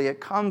passively.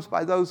 It comes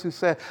by those who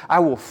say, I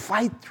will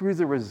fight through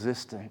the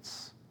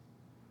resistance.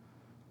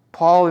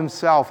 Paul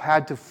himself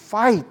had to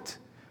fight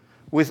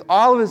with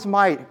all of his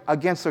might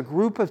against a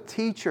group of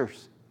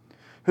teachers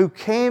who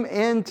came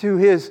into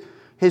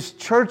his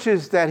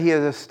churches that he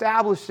had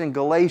established in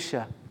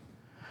Galatia.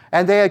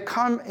 And they had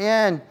come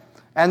in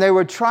and they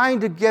were trying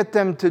to get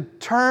them to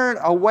turn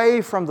away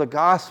from the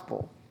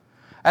gospel.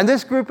 And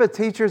this group of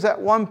teachers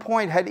at one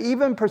point had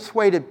even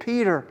persuaded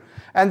Peter,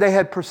 and they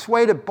had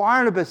persuaded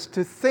Barnabas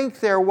to think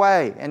their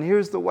way. And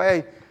here's the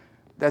way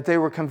that they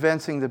were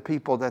convincing the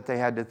people that they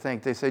had to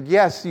think. They said,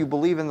 yes, you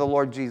believe in the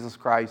Lord Jesus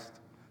Christ.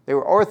 They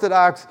were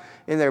orthodox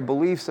in their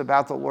beliefs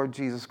about the Lord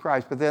Jesus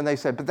Christ. But then they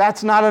said, but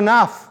that's not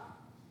enough.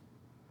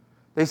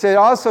 They said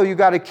also you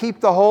got to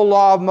keep the whole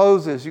law of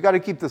Moses. You got to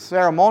keep the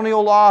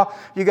ceremonial law.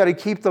 You got to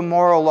keep the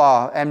moral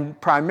law. And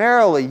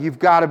primarily, you've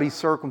got to be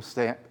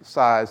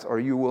circumcised or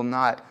you will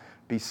not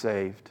be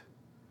saved.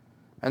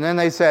 And then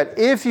they said,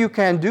 if you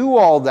can do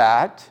all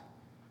that,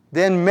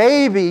 then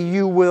maybe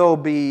you will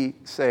be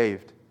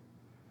saved.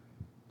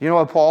 You know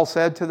what Paul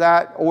said to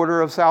that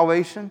order of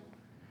salvation?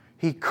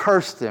 He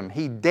cursed them.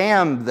 He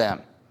damned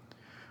them.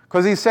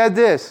 Because he said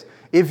this,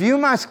 if you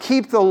must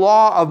keep the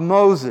law of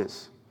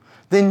Moses,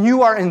 then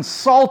you are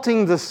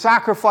insulting the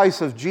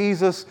sacrifice of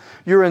Jesus.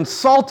 You're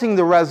insulting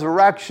the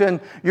resurrection.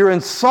 You're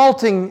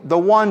insulting the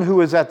one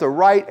who is at the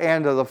right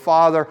hand of the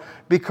Father,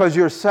 because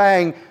you're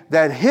saying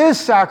that his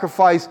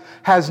sacrifice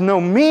has no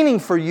meaning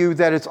for you,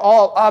 that it's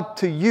all up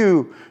to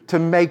you to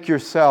make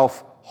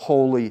yourself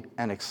holy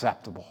and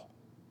acceptable.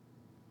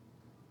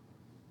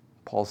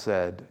 Paul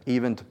said,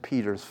 even to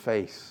Peter's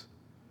face.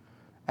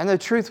 And the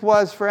truth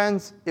was,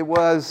 friends, it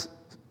was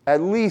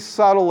at least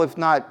subtle, if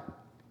not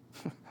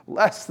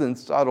less than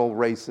subtle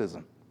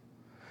racism.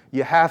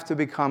 You have to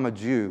become a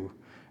Jew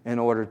in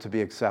order to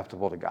be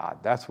acceptable to God.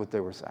 That's what they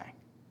were saying.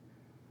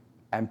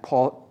 And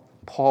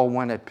Paul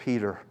went at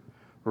Peter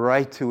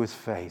right to his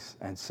face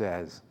and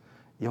says,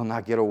 you'll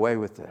not get away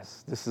with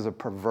this. This is a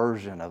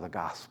perversion of the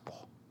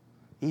gospel.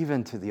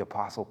 Even to the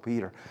Apostle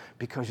Peter.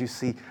 Because you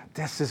see,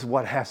 this is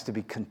what has to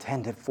be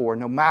contended for,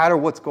 no matter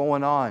what's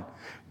going on.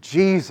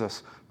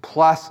 Jesus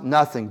plus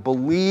nothing.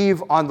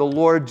 Believe on the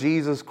Lord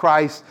Jesus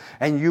Christ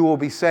and you will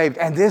be saved.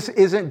 And this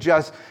isn't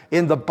just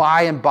in the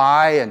by and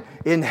by and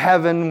in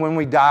heaven when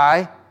we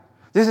die.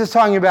 This is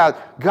talking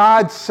about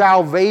God's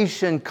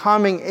salvation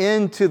coming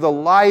into the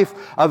life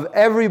of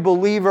every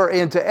believer,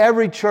 into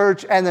every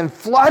church, and then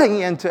flooding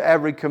into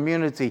every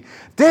community.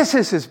 This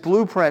is his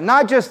blueprint.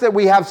 Not just that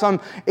we have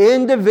some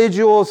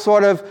individual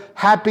sort of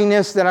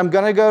happiness that I'm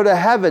going to go to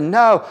heaven.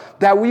 No,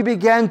 that we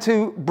begin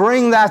to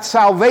bring that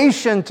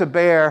salvation to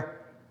bear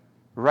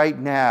right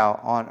now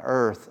on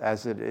earth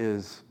as it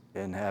is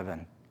in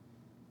heaven.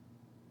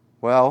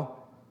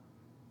 Well,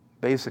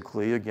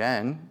 basically,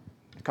 again,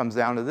 it comes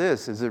down to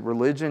this. Is it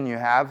religion you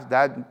have?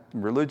 That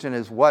religion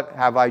is what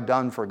have I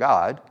done for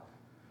God?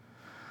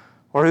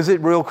 Or is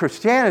it real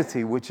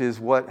Christianity, which is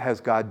what has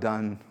God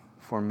done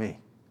for me?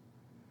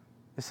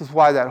 This is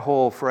why that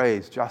whole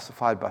phrase,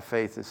 justified by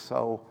faith, is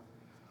so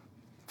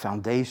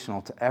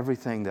foundational to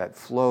everything that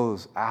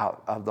flows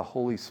out of the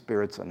Holy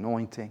Spirit's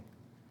anointing.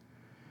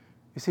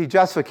 You see,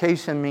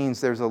 justification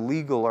means there's a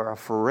legal or a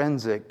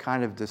forensic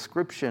kind of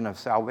description of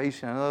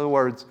salvation. In other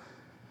words,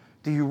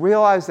 do you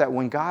realize that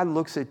when God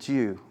looks at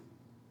you,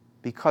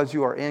 because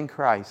you are in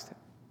Christ,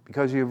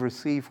 because you've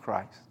received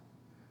Christ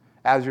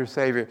as your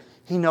Savior,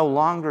 he no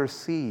longer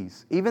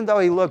sees, even though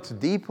he looks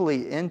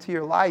deeply into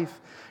your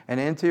life and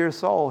into your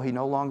soul, he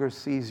no longer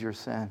sees your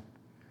sin,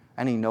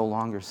 and he no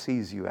longer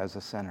sees you as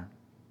a sinner.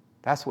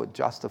 That's what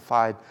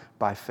justified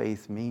by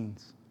faith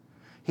means.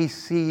 He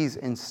sees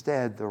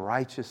instead the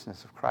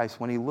righteousness of Christ.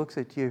 When he looks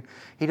at you,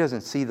 he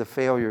doesn't see the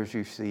failures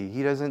you see.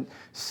 He doesn't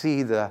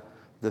see the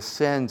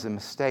sins and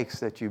mistakes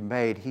that you've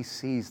made. He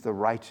sees the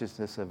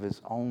righteousness of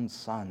his own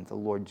Son, the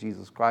Lord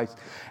Jesus Christ.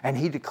 And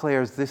he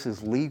declares this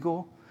is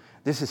legal,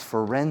 this is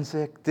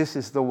forensic, this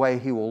is the way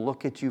he will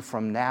look at you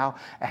from now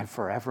and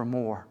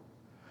forevermore.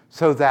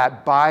 So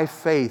that by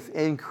faith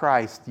in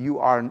Christ, you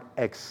are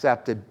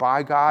accepted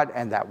by God,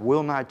 and that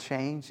will not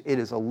change. It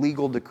is a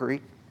legal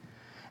decree.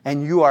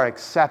 And you are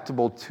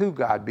acceptable to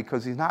God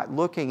because he's not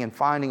looking and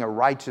finding a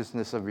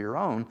righteousness of your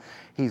own.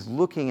 He's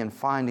looking and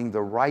finding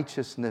the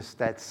righteousness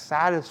that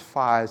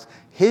satisfies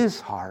his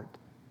heart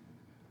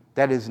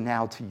that is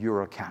now to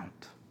your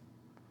account.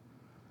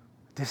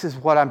 This is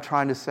what I'm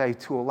trying to say,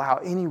 to allow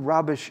any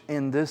rubbish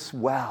in this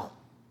well,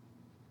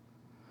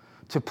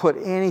 to put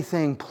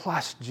anything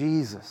plus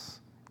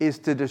Jesus, is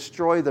to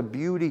destroy the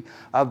beauty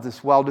of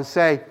this well. To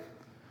say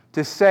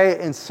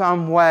in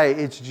some way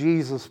it's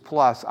Jesus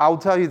plus. I'll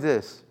tell you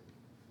this.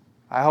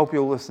 I hope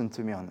you'll listen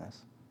to me on this.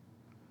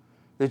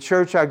 The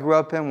church I grew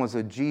up in was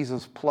a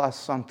Jesus plus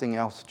something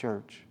else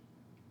church.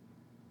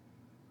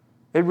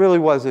 It really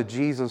was a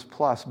Jesus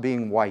plus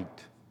being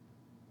white.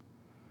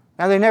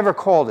 Now, they never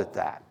called it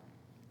that.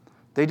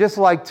 They just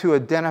like to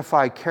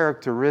identify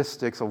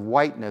characteristics of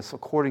whiteness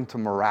according to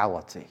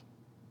morality.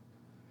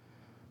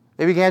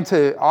 They began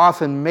to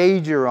often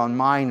major on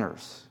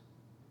minors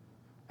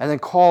and then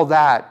call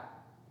that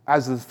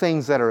as the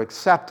things that are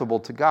acceptable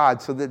to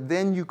God, so that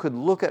then you could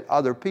look at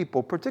other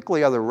people,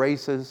 particularly other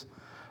races,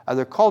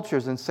 other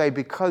cultures, and say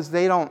because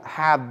they don't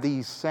have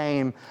these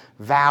same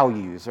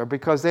values or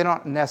because they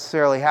don't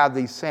necessarily have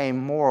these same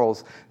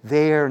morals,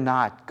 they're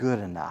not good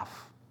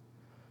enough.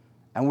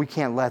 And we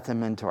can't let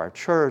them into our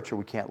church or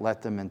we can't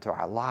let them into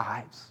our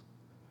lives.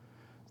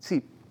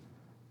 See,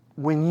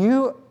 when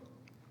you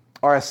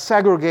are a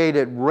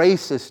segregated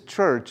racist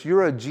church,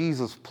 you're a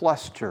Jesus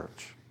plus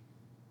church.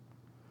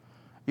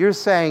 You're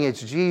saying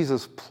it's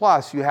Jesus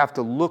plus, you have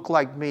to look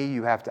like me,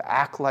 you have to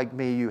act like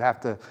me, you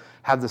have to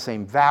have the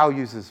same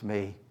values as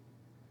me.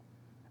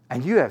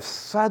 And you have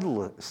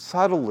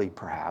subtly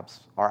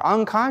perhaps, or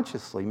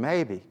unconsciously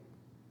maybe,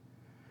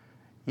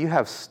 you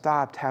have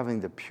stopped having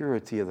the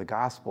purity of the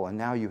gospel, and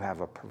now you have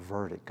a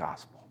perverted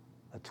gospel,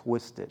 a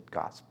twisted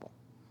gospel.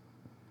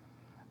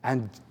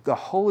 And the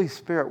Holy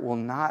Spirit will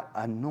not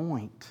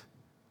anoint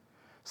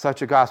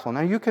such a gospel.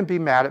 Now, you can be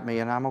mad at me,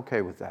 and I'm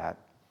okay with that.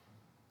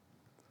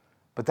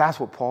 But that's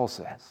what Paul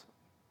says.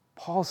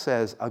 Paul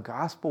says a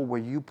gospel where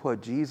you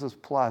put Jesus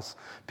plus,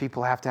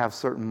 people have to have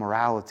certain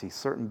morality,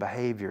 certain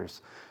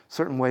behaviors,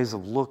 certain ways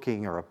of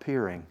looking or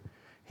appearing.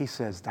 He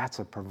says that's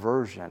a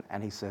perversion,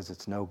 and he says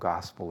it's no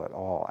gospel at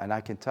all. And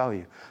I can tell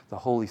you, the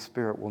Holy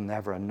Spirit will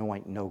never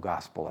anoint no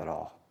gospel at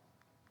all.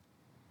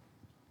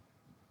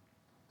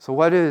 So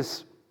what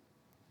is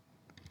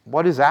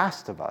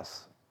asked of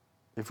us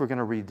if we're going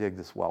to redig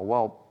this well?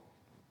 Well,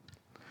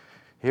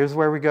 here's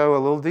where we go a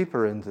little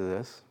deeper into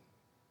this.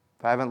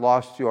 If I haven't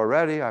lost you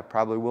already, I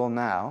probably will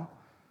now.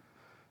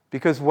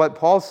 Because what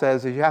Paul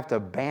says is you have to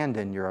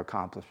abandon your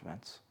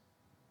accomplishments,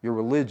 your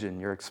religion,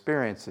 your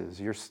experiences,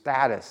 your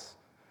status,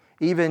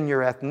 even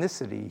your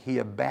ethnicity. He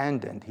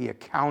abandoned. He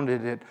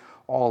accounted it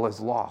all as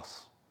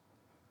loss.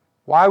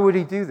 Why would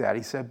he do that?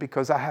 He said,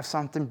 because I have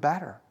something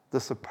better, the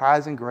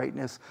surprising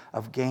greatness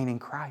of gaining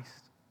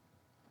Christ.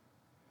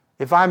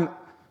 If I'm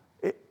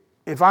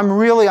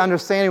really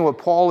understanding what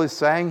Paul is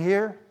saying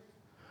here,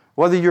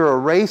 whether you're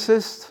a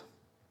racist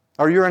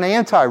or you're an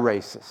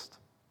anti-racist,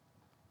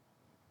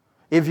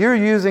 if you're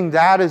using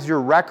that as your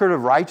record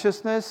of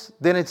righteousness,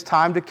 then it's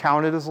time to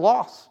count it as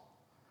loss.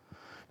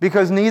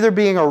 Because neither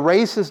being a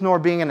racist nor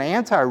being an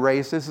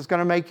anti-racist is going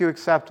to make you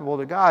acceptable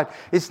to God.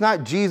 It's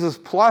not Jesus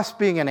plus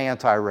being an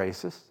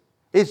anti-racist.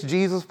 It's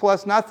Jesus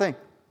plus nothing.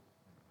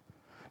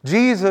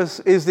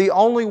 Jesus is the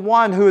only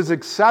one who is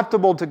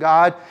acceptable to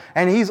God,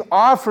 and he's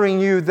offering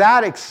you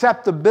that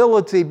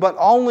acceptability, but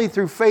only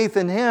through faith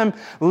in him,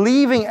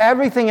 leaving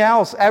everything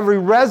else, every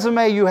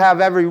resume you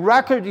have, every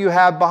record you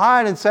have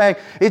behind, and saying,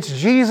 it's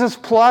Jesus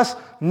plus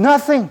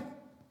nothing.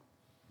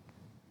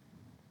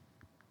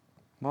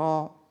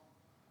 Well,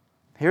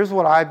 here's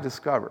what I've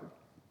discovered.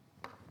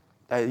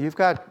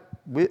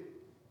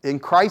 In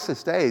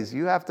crisis days,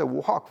 you have to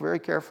walk very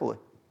carefully.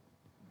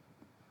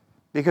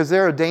 Because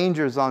there are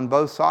dangers on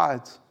both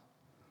sides.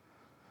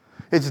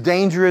 It's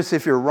dangerous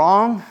if you're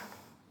wrong.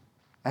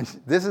 And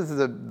this is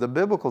the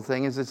biblical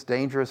thing, is it's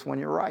dangerous when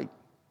you're right.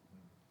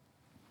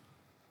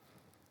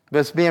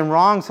 But being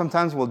wrong,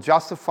 sometimes we'll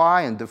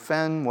justify and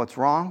defend what's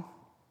wrong.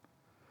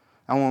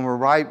 And when we're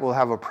right, we'll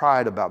have a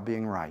pride about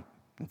being right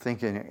and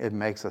thinking it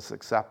makes us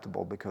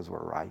acceptable because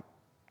we're right.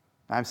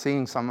 I'm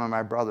seeing some of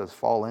my brothers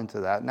fall into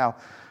that. Now,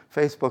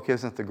 Facebook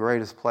isn't the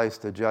greatest place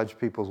to judge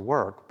people's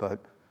work, but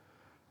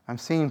I'm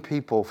seeing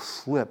people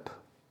slip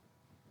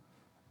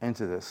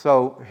into this.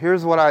 So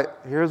here's what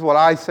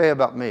I say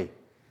about me.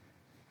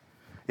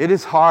 It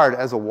is hard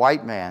as a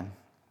white man,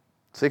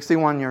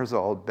 61 years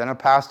old, been a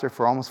pastor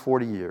for almost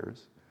 40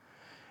 years.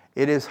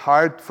 It is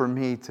hard for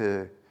me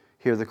to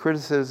hear the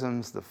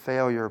criticisms, the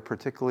failure,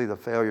 particularly the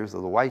failures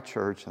of the white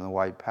church and the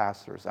white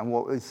pastors. And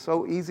what is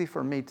so easy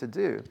for me to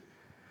do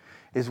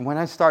is when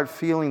I start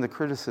feeling the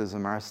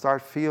criticism or I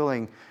start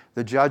feeling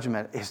the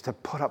judgment is to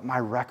put up my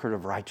record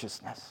of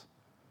righteousness.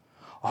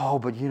 Oh,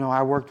 but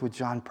I worked with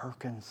John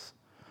Perkins.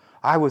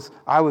 I was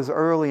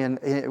early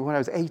when I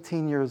was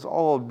 18 years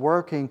old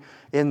working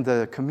in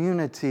the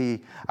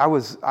community. I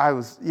was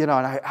and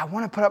I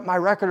want to put up my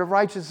record of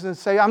righteousness and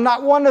say, I'm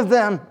not one of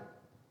them.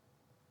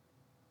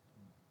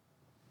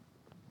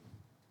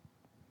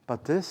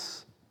 But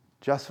this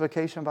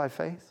justification by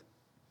faith,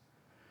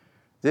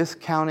 this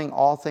counting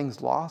all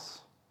things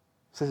lost,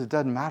 says it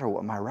doesn't matter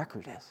what my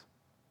record is.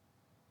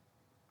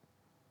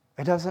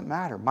 It doesn't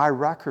matter. My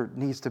record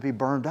needs to be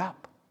burned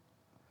up.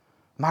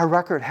 My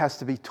record has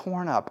to be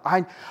torn up.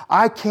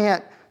 I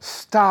can't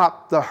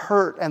stop the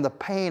hurt and the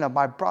pain of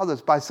my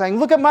brothers by saying,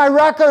 look at my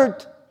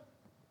record.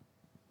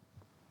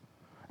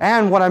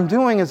 And what I'm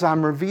doing is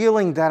I'm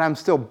revealing that I'm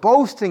still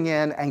boasting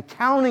in and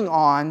counting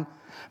on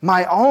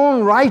my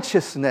own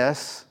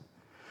righteousness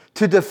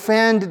to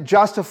defend,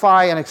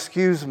 justify, and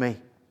excuse me.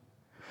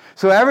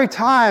 So every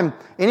time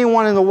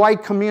anyone in the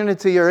white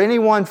community or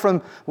anyone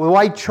from the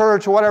white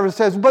church or whatever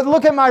says, but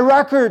look at my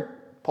record,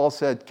 Paul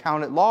said,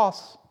 count it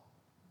loss.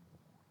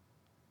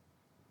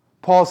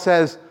 Paul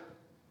says,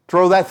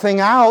 throw that thing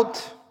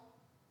out.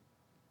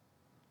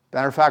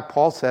 Matter of fact,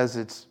 Paul says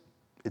it's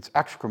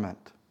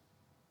excrement.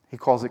 He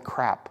calls it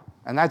crap.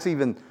 And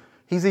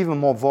he's even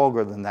more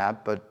vulgar than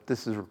that, but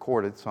this is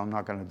recorded, so I'm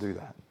not going to do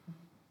that.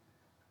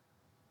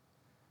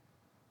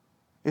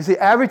 You see,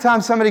 every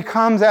time somebody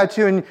comes at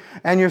you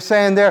and you're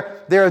saying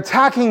they're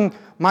attacking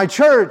my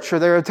church or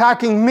they're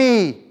attacking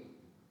me,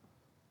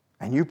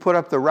 and you put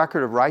up the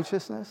record of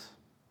righteousness,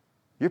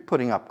 you're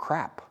putting up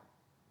crap.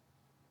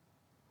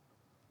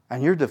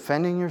 And you're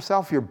defending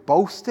yourself, you're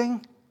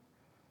boasting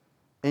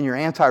in your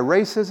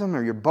anti-racism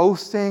or you're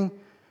boasting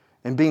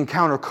in being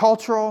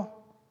countercultural,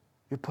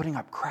 you're putting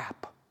up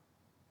crap.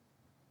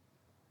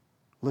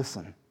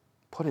 Listen,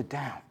 put it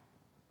down.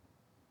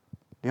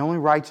 The only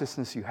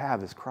righteousness you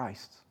have is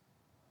Christ.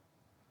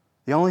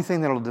 The only thing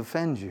that will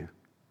defend you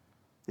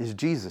is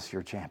Jesus,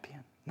 your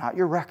champion. Not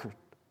your record,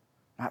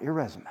 not your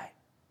resume,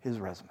 his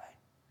resume.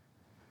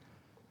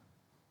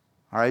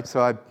 All right,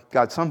 so I've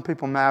got some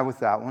people mad with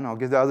that one. I'll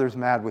get the others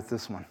mad with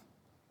this one.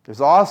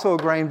 There's also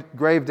a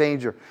grave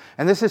danger.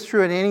 And this is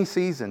true in any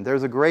season.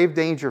 There's a grave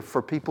danger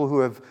for people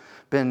who have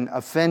been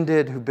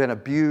offended, who've been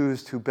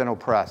abused, who've been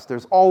oppressed.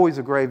 There's always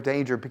a grave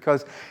danger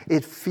because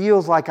it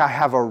feels like I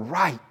have a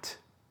right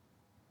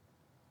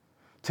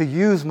to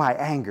use my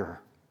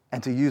anger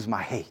and to use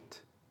my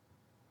hate.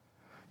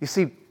 You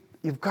see,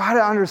 you've got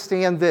to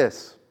understand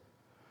this.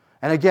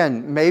 And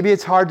again, maybe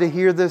it's hard to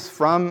hear this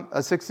from a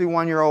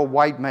 61-year-old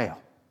white male.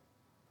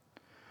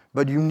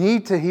 But you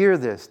need to hear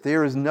this.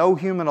 There is no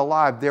human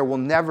alive. There will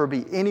never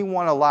be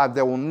anyone alive.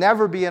 There will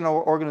never be an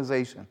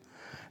organization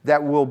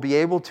that will be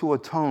able to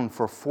atone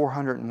for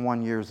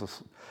 401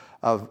 years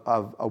of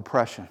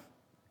oppression,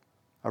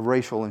 of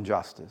racial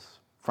injustice,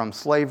 from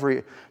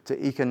slavery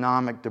to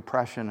economic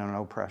depression and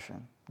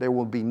oppression. There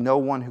will be no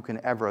one who can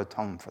ever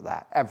atone for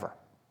that, ever.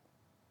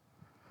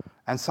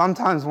 And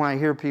sometimes when I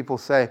hear people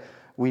say,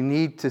 we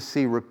need to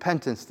see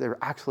repentance, they're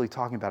actually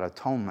talking about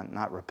atonement,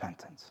 not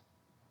repentance.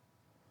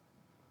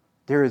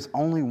 There is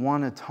only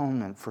one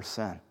atonement for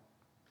sin.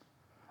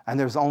 And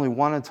there's only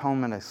one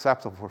atonement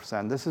acceptable for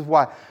sin. This is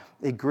why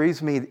it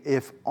grieves me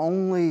if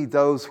only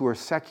those who are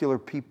secular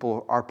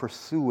people are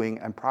pursuing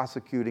and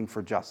prosecuting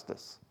for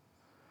justice.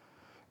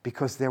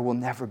 Because there will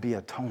never be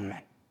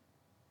atonement.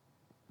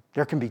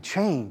 There can be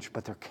change,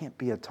 but there can't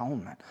be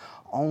atonement.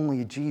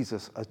 Only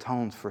Jesus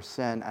atones for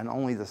sin, and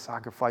only the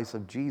sacrifice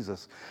of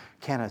Jesus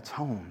can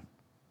atone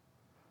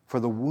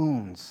for the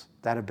wounds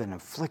that have been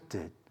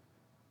inflicted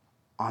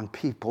on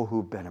people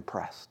who've been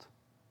oppressed.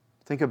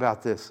 Think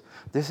about this.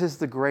 This is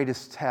the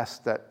greatest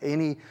test that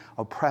any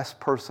oppressed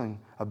person,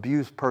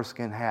 abused person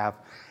can have,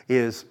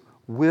 is,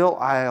 will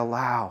I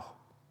allow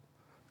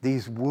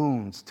these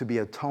wounds to be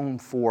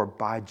atoned for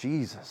by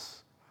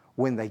Jesus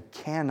when they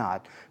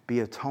cannot be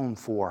atoned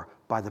for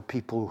by the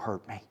people who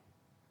hurt me?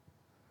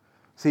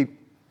 See,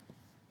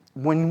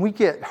 when we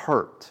get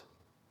hurt,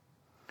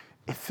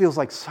 it feels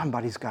like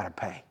somebody's got to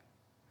pay.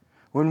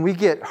 When we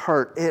get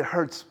hurt, it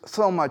hurts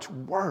so much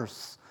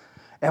worse.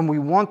 And we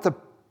want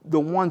the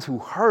ones who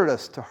hurt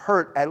us to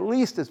hurt at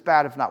least as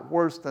bad, if not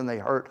worse, than they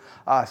hurt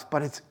us.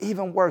 But it's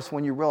even worse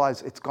when you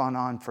realize it's gone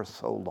on for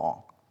so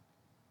long.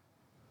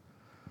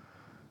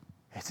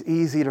 It's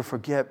easy to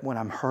forget when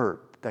I'm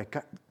hurt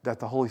that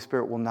the Holy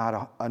Spirit will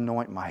not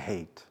anoint my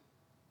hate.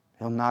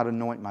 He'll not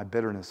anoint my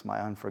bitterness,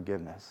 my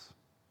unforgiveness.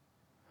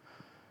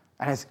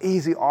 And it's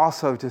easy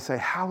also to say,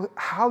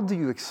 how do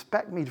you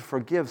expect me to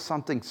forgive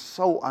something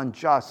so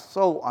unjust,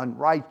 so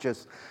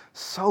unrighteous,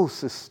 so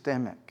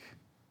systemic?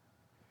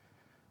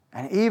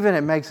 And even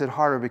it makes it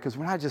harder because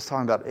we're not just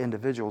talking about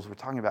individuals, we're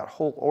talking about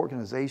whole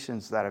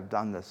organizations that have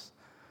done this,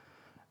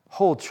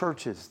 whole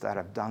churches that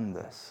have done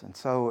this. And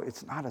so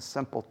it's not a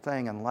simple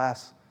thing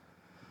unless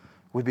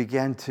we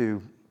begin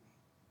to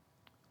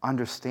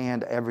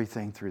understand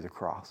everything through the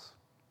cross.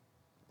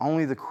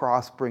 Only the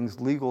cross brings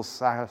legal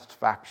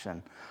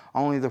satisfaction.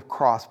 Only the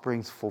cross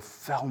brings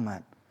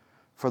fulfillment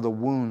for the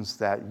wounds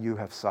that you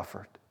have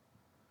suffered.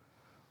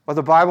 What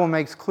the Bible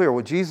makes clear,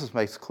 what Jesus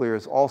makes clear,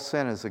 is all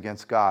sin is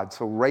against God.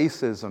 So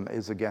racism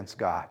is against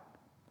God.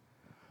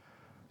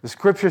 The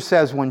scripture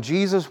says when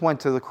Jesus went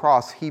to the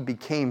cross, he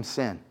became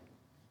sin.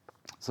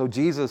 So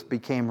Jesus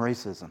became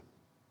racism.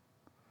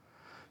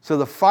 So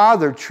the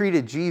Father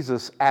treated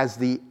Jesus as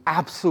the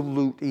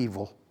absolute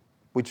evil,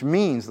 which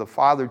means the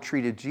Father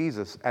treated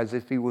Jesus as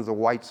if he was a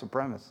white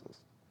supremacist.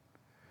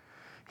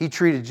 He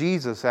treated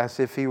Jesus as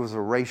if he was a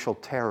racial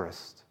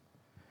terrorist.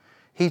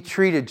 He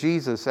treated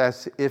Jesus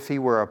as if he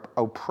were an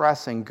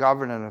oppressing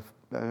government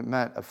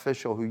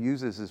official who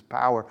uses his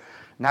power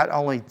not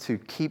only to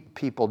keep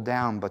people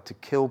down, but to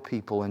kill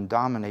people and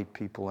dominate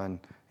people and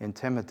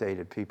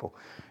intimidate people.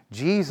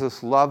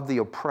 Jesus loved the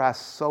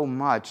oppressed so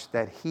much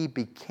that he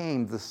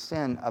became the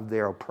sin of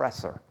their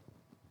oppressor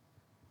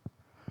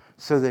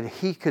so that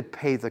he could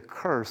pay the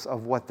curse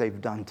of what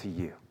they've done to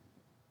you.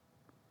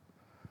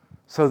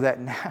 So that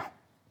now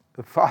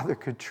the Father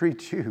could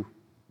treat you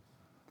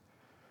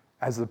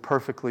as the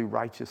perfectly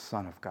righteous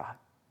Son of God.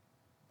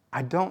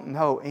 I don't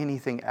know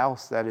anything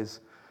else that is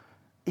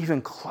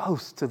even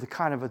close to the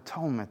kind of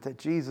atonement that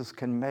Jesus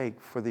can make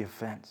for the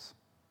offense.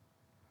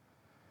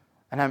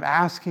 And I'm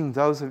asking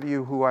those of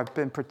you who have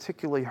been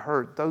particularly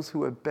hurt, those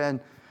who have been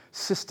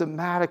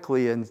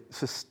systematically and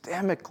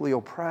systemically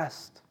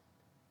oppressed,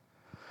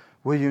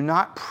 will you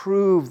not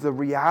prove the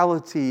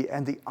reality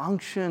and the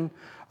unction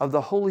of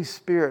the Holy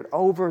Spirit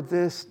over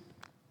this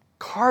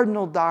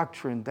cardinal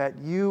doctrine that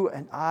you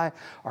and I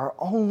are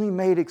only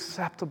made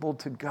acceptable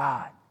to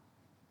God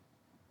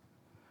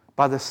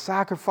by the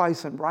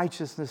sacrifice and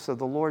righteousness of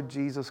the Lord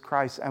Jesus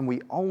Christ, and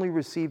we only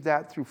receive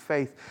that through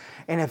faith.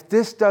 And if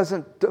this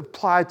doesn't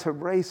apply to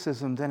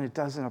racism, then it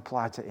doesn't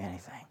apply to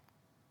anything.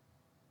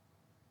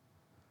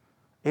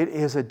 It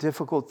is a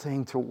difficult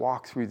thing to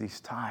walk through these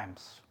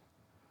times,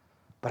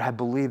 but I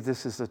believe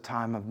this is a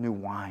time of new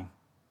wine.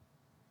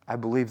 I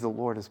believe the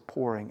Lord is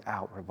pouring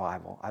out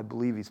revival. I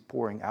believe he's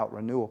pouring out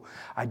renewal.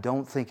 I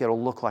don't think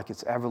it'll look like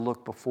it's ever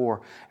looked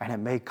before, and it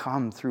may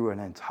come through an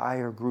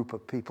entire group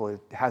of people it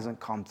hasn't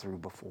come through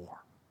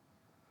before.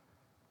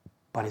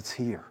 But it's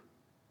here.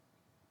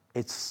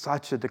 It's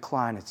such a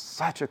decline, it's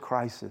such a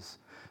crisis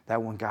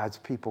that when God's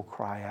people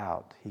cry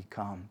out, he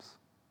comes.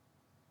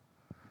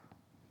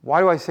 Why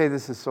do I say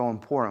this is so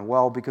important?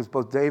 Well, because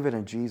both David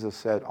and Jesus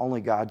said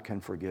only God can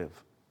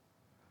forgive.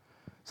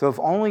 So if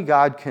only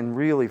God can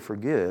really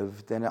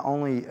forgive, then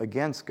only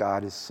against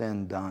God is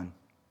sin done.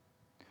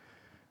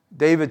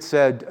 David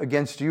said,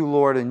 against you,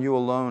 Lord, and you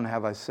alone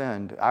have I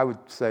sinned. I would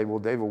say, well,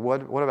 David,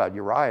 what about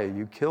Uriah?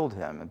 You killed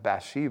him. And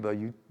Bathsheba,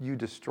 you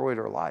destroyed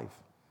her life.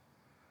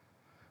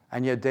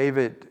 And yet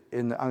David,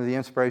 under the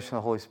inspiration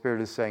of the Holy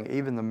Spirit, is saying,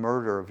 even the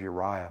murder of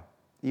Uriah,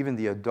 even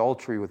the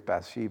adultery with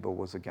Bathsheba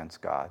was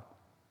against God.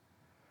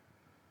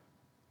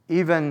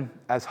 Even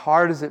as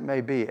hard as it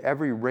may be,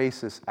 every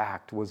racist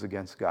act was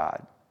against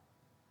God.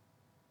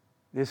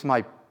 This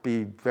might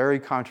be very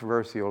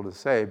controversial to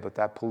say, but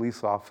that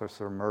police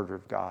officer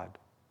murdered God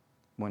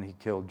when he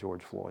killed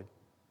George Floyd.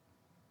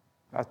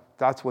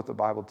 That's what the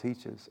Bible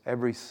teaches.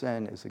 Every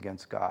sin is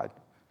against God.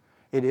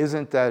 It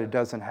isn't that it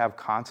doesn't have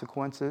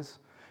consequences.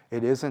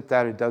 It isn't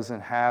that it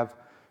doesn't have,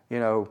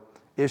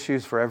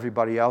 issues for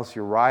everybody else.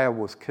 Uriah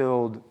was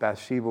killed.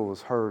 Bathsheba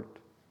was hurt.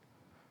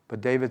 But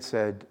David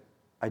said,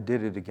 I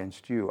did it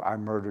against you. I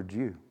murdered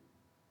you.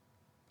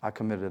 I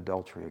committed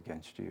adultery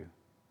against you.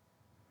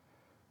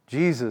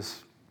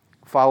 Jesus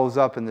follows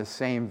up in the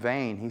same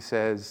vein. He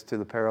says to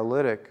the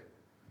paralytic,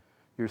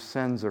 your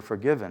sins are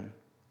forgiven.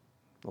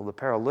 Well, the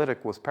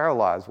paralytic was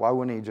paralyzed. Why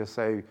wouldn't he just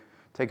say,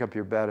 take up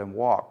your bed and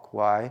walk?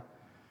 Why?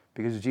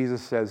 Because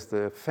Jesus says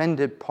the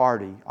offended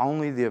party,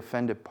 only the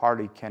offended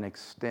party can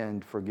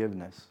extend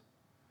forgiveness.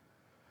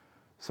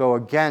 So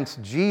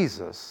against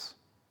Jesus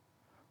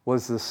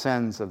was the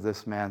sins of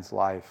this man's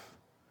life.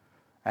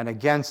 And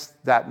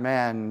against that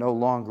man, no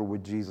longer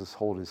would Jesus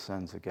hold his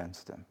sins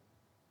against him.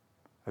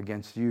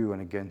 Against you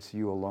and against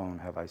you alone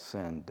have I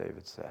sinned,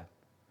 David said.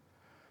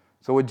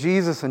 So what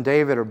Jesus and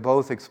David are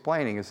both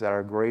explaining is that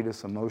our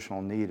greatest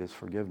emotional need is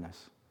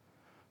forgiveness,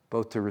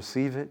 both to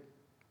receive it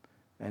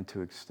and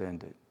to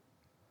extend it.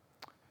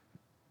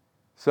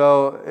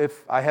 So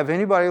if I have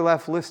anybody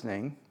left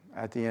listening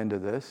at the end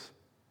of this,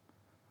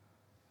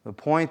 the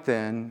point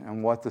then,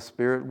 and what the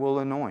Spirit will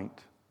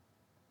anoint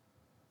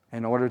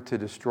in order to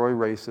destroy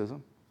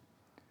racism,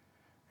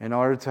 in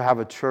order to have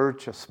a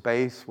church, a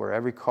space where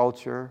every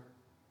culture,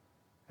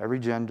 every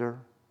gender,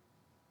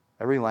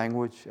 every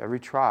language, every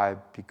tribe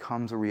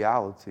becomes a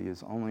reality,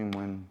 is only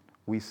when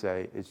we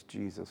say it's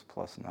Jesus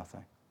plus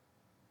nothing.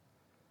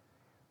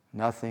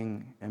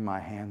 Nothing in my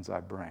hands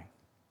I bring.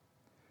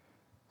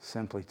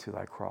 Simply to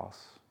thy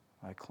cross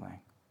I cling.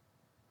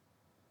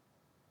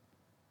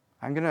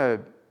 I'm going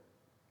to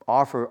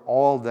offer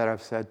all that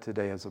I've said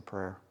today as a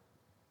prayer.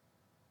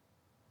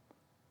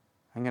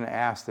 I'm going to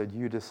ask that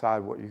you decide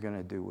what you're going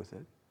to do with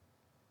it.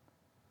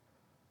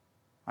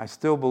 I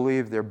still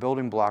believe there are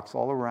building blocks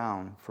all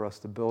around for us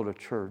to build a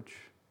church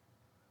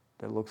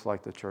that looks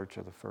like the church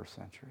of the first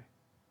century.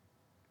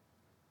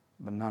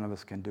 But none of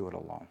us can do it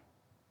alone.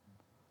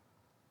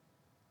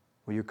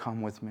 Will you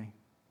come with me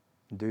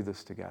and do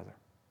this together?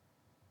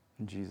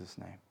 In Jesus'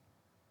 name,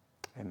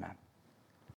 amen.